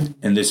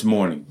in this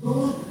morning.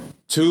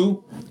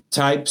 2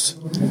 types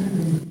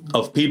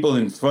of people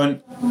in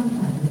front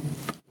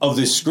of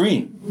the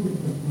screen.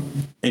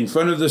 In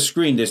front of the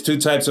screen, there's 2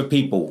 types of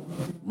people.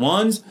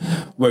 One's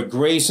where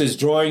grace is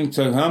drawing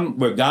to him,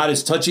 where God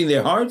is touching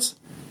their hearts.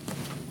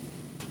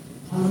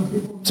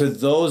 To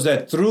those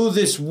that through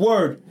this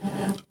word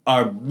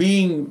are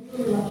being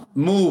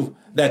moved,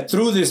 that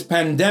through this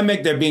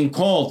pandemic they're being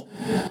called,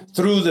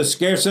 through the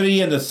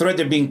scarcity and the threat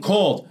they're being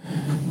called.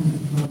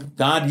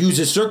 God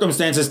uses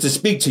circumstances to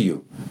speak to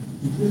you.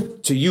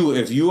 To you,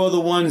 if you are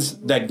the ones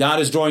that God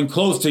is drawing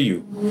close to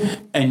you,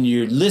 and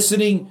you're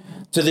listening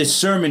to this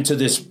sermon, to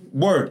this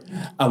word,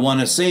 I want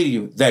to say to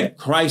you that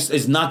Christ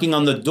is knocking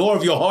on the door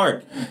of your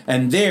heart.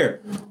 And there,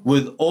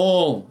 with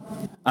all,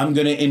 I'm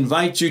going to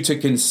invite you to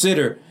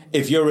consider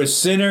if you're a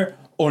sinner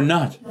or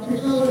not.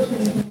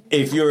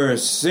 If you're a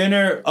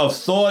sinner of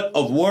thought,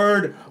 of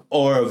word,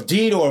 or of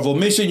deed, or of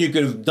omission, you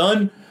could have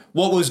done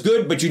what was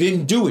good, but you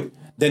didn't do it.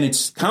 Then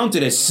it's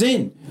counted as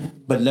sin.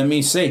 But let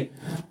me say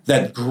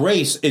that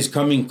grace is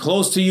coming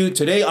close to you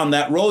today on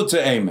that road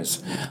to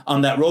Amos,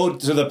 on that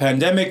road to the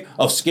pandemic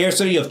of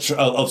scarcity,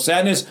 of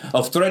sadness,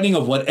 of threatening,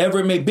 of whatever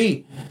it may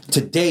be.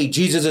 Today,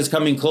 Jesus is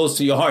coming close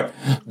to your heart.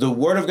 The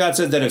word of God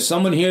says that if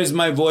someone hears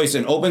my voice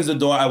and opens the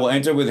door, I will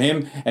enter with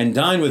him and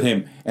dine with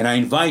him. And I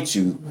invite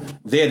you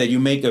there that you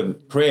make a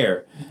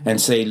prayer and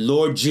say,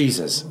 Lord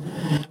Jesus,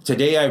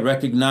 today I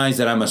recognize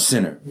that I'm a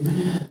sinner,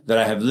 that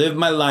I have lived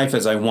my life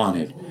as I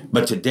wanted.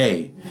 But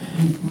today,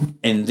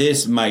 in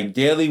this, my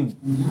daily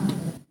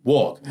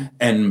walk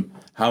and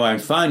how I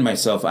find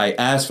myself, I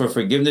ask for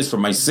forgiveness for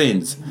my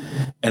sins,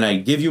 and I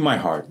give you my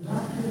heart.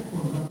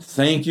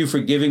 Thank you for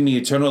giving me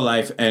eternal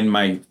life and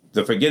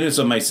the forgiveness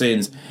of my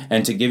sins,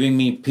 and to giving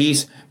me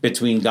peace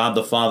between God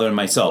the Father and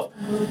myself.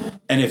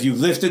 And if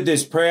you've lifted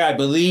this prayer, I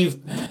believe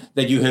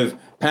that you have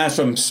passed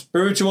from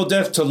spiritual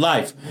death to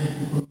life.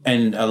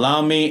 And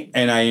allow me,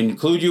 and I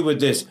include you with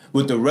this,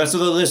 with the rest of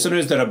the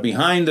listeners that are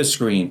behind the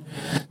screen,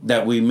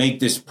 that we make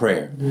this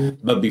prayer.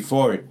 But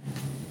before it,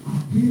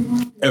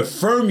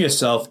 affirm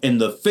yourself in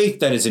the faith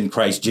that is in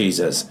Christ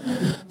Jesus.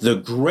 The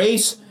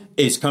grace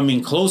is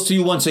coming close to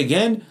you once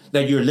again,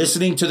 that you're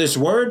listening to this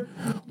word,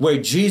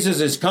 where Jesus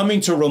is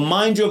coming to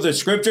remind you of the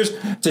scriptures,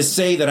 to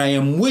say that I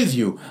am with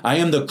you. I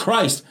am the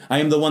Christ. I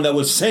am the one that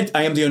was sent.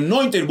 I am the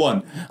anointed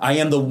one. I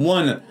am the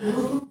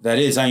one that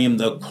is. I am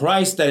the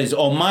Christ that is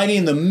almighty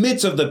in the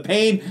midst of the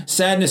pain,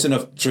 sadness, and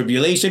of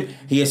tribulation.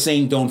 He is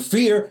saying, don't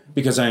fear,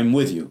 because I am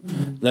with you.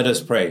 Let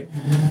us pray.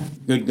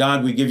 Good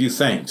God, we give you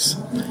thanks.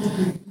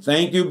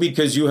 Thank you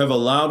because you have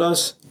allowed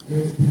us,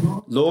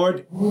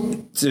 Lord,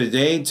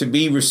 today to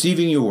be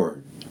receiving your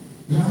word.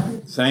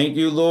 Thank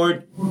you,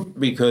 Lord,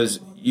 because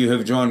you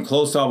have drawn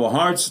close to our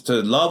hearts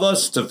to love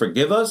us, to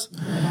forgive us,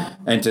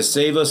 and to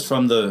save us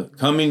from the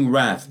coming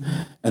wrath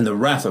and the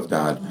wrath of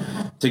God,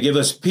 to give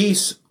us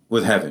peace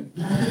with heaven.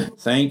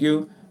 Thank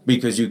you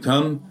because you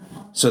come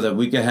so that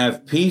we can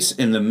have peace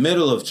in the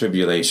middle of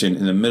tribulation,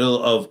 in the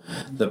middle of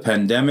the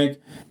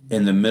pandemic,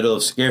 in the middle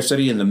of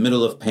scarcity, in the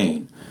middle of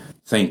pain.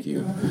 Thank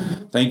you.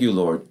 Thank you,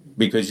 Lord,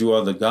 because you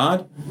are the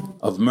God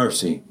of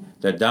mercy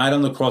that died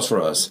on the cross for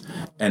us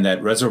and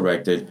that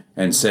resurrected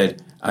and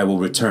said, I will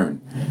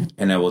return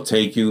and I will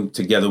take you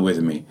together with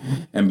me.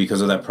 And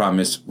because of that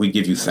promise, we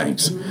give you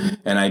thanks.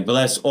 And I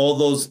bless all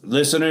those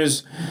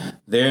listeners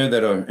there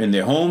that are in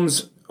their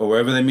homes or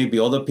wherever they may be,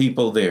 all the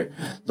people there,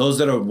 those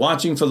that are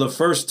watching for the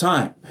first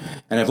time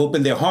and have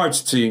opened their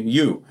hearts to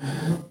you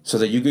so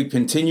that you could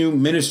continue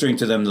ministering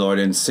to them, Lord,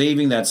 and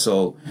saving that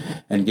soul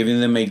and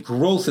giving them a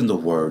growth in the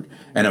word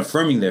and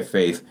affirming their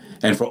faith.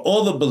 And for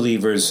all the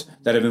believers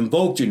that have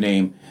invoked your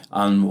name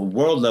on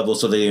world level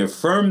so they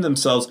affirm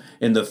themselves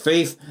in the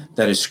faith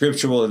that is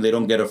scriptural and they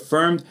don't get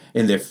affirmed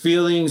in their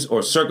feelings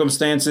or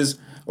circumstances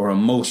or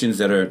emotions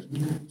that are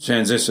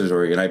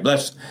transitory. And I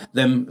bless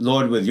them,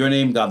 Lord, with your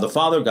name, God the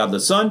Father, God the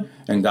Son,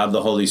 and God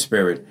the Holy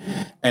Spirit.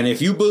 And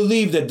if you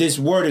believe that this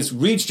word has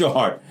reached your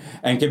heart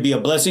and can be a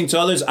blessing to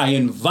others, I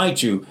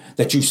invite you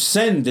that you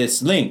send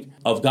this link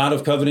of God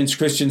of Covenants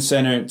Christian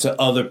Center to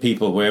other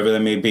people, wherever they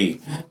may be.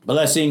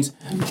 Blessings.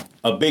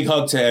 A big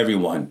hug to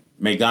everyone.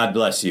 May God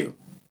bless you.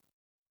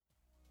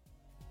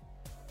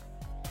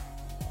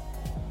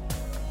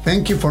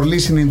 Thank you for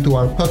listening to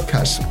our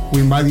podcast.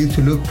 We invite you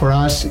to look for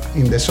us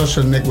in the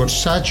social networks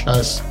such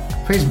as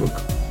Facebook,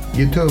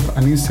 YouTube,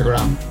 and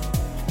Instagram.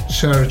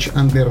 Search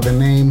under the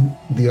name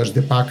Dios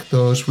de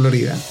Pactos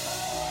Florida.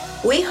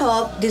 We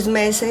hope this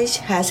message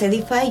has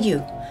edified you,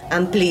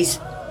 and please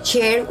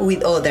share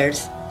with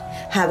others.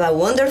 Have a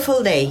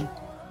wonderful day.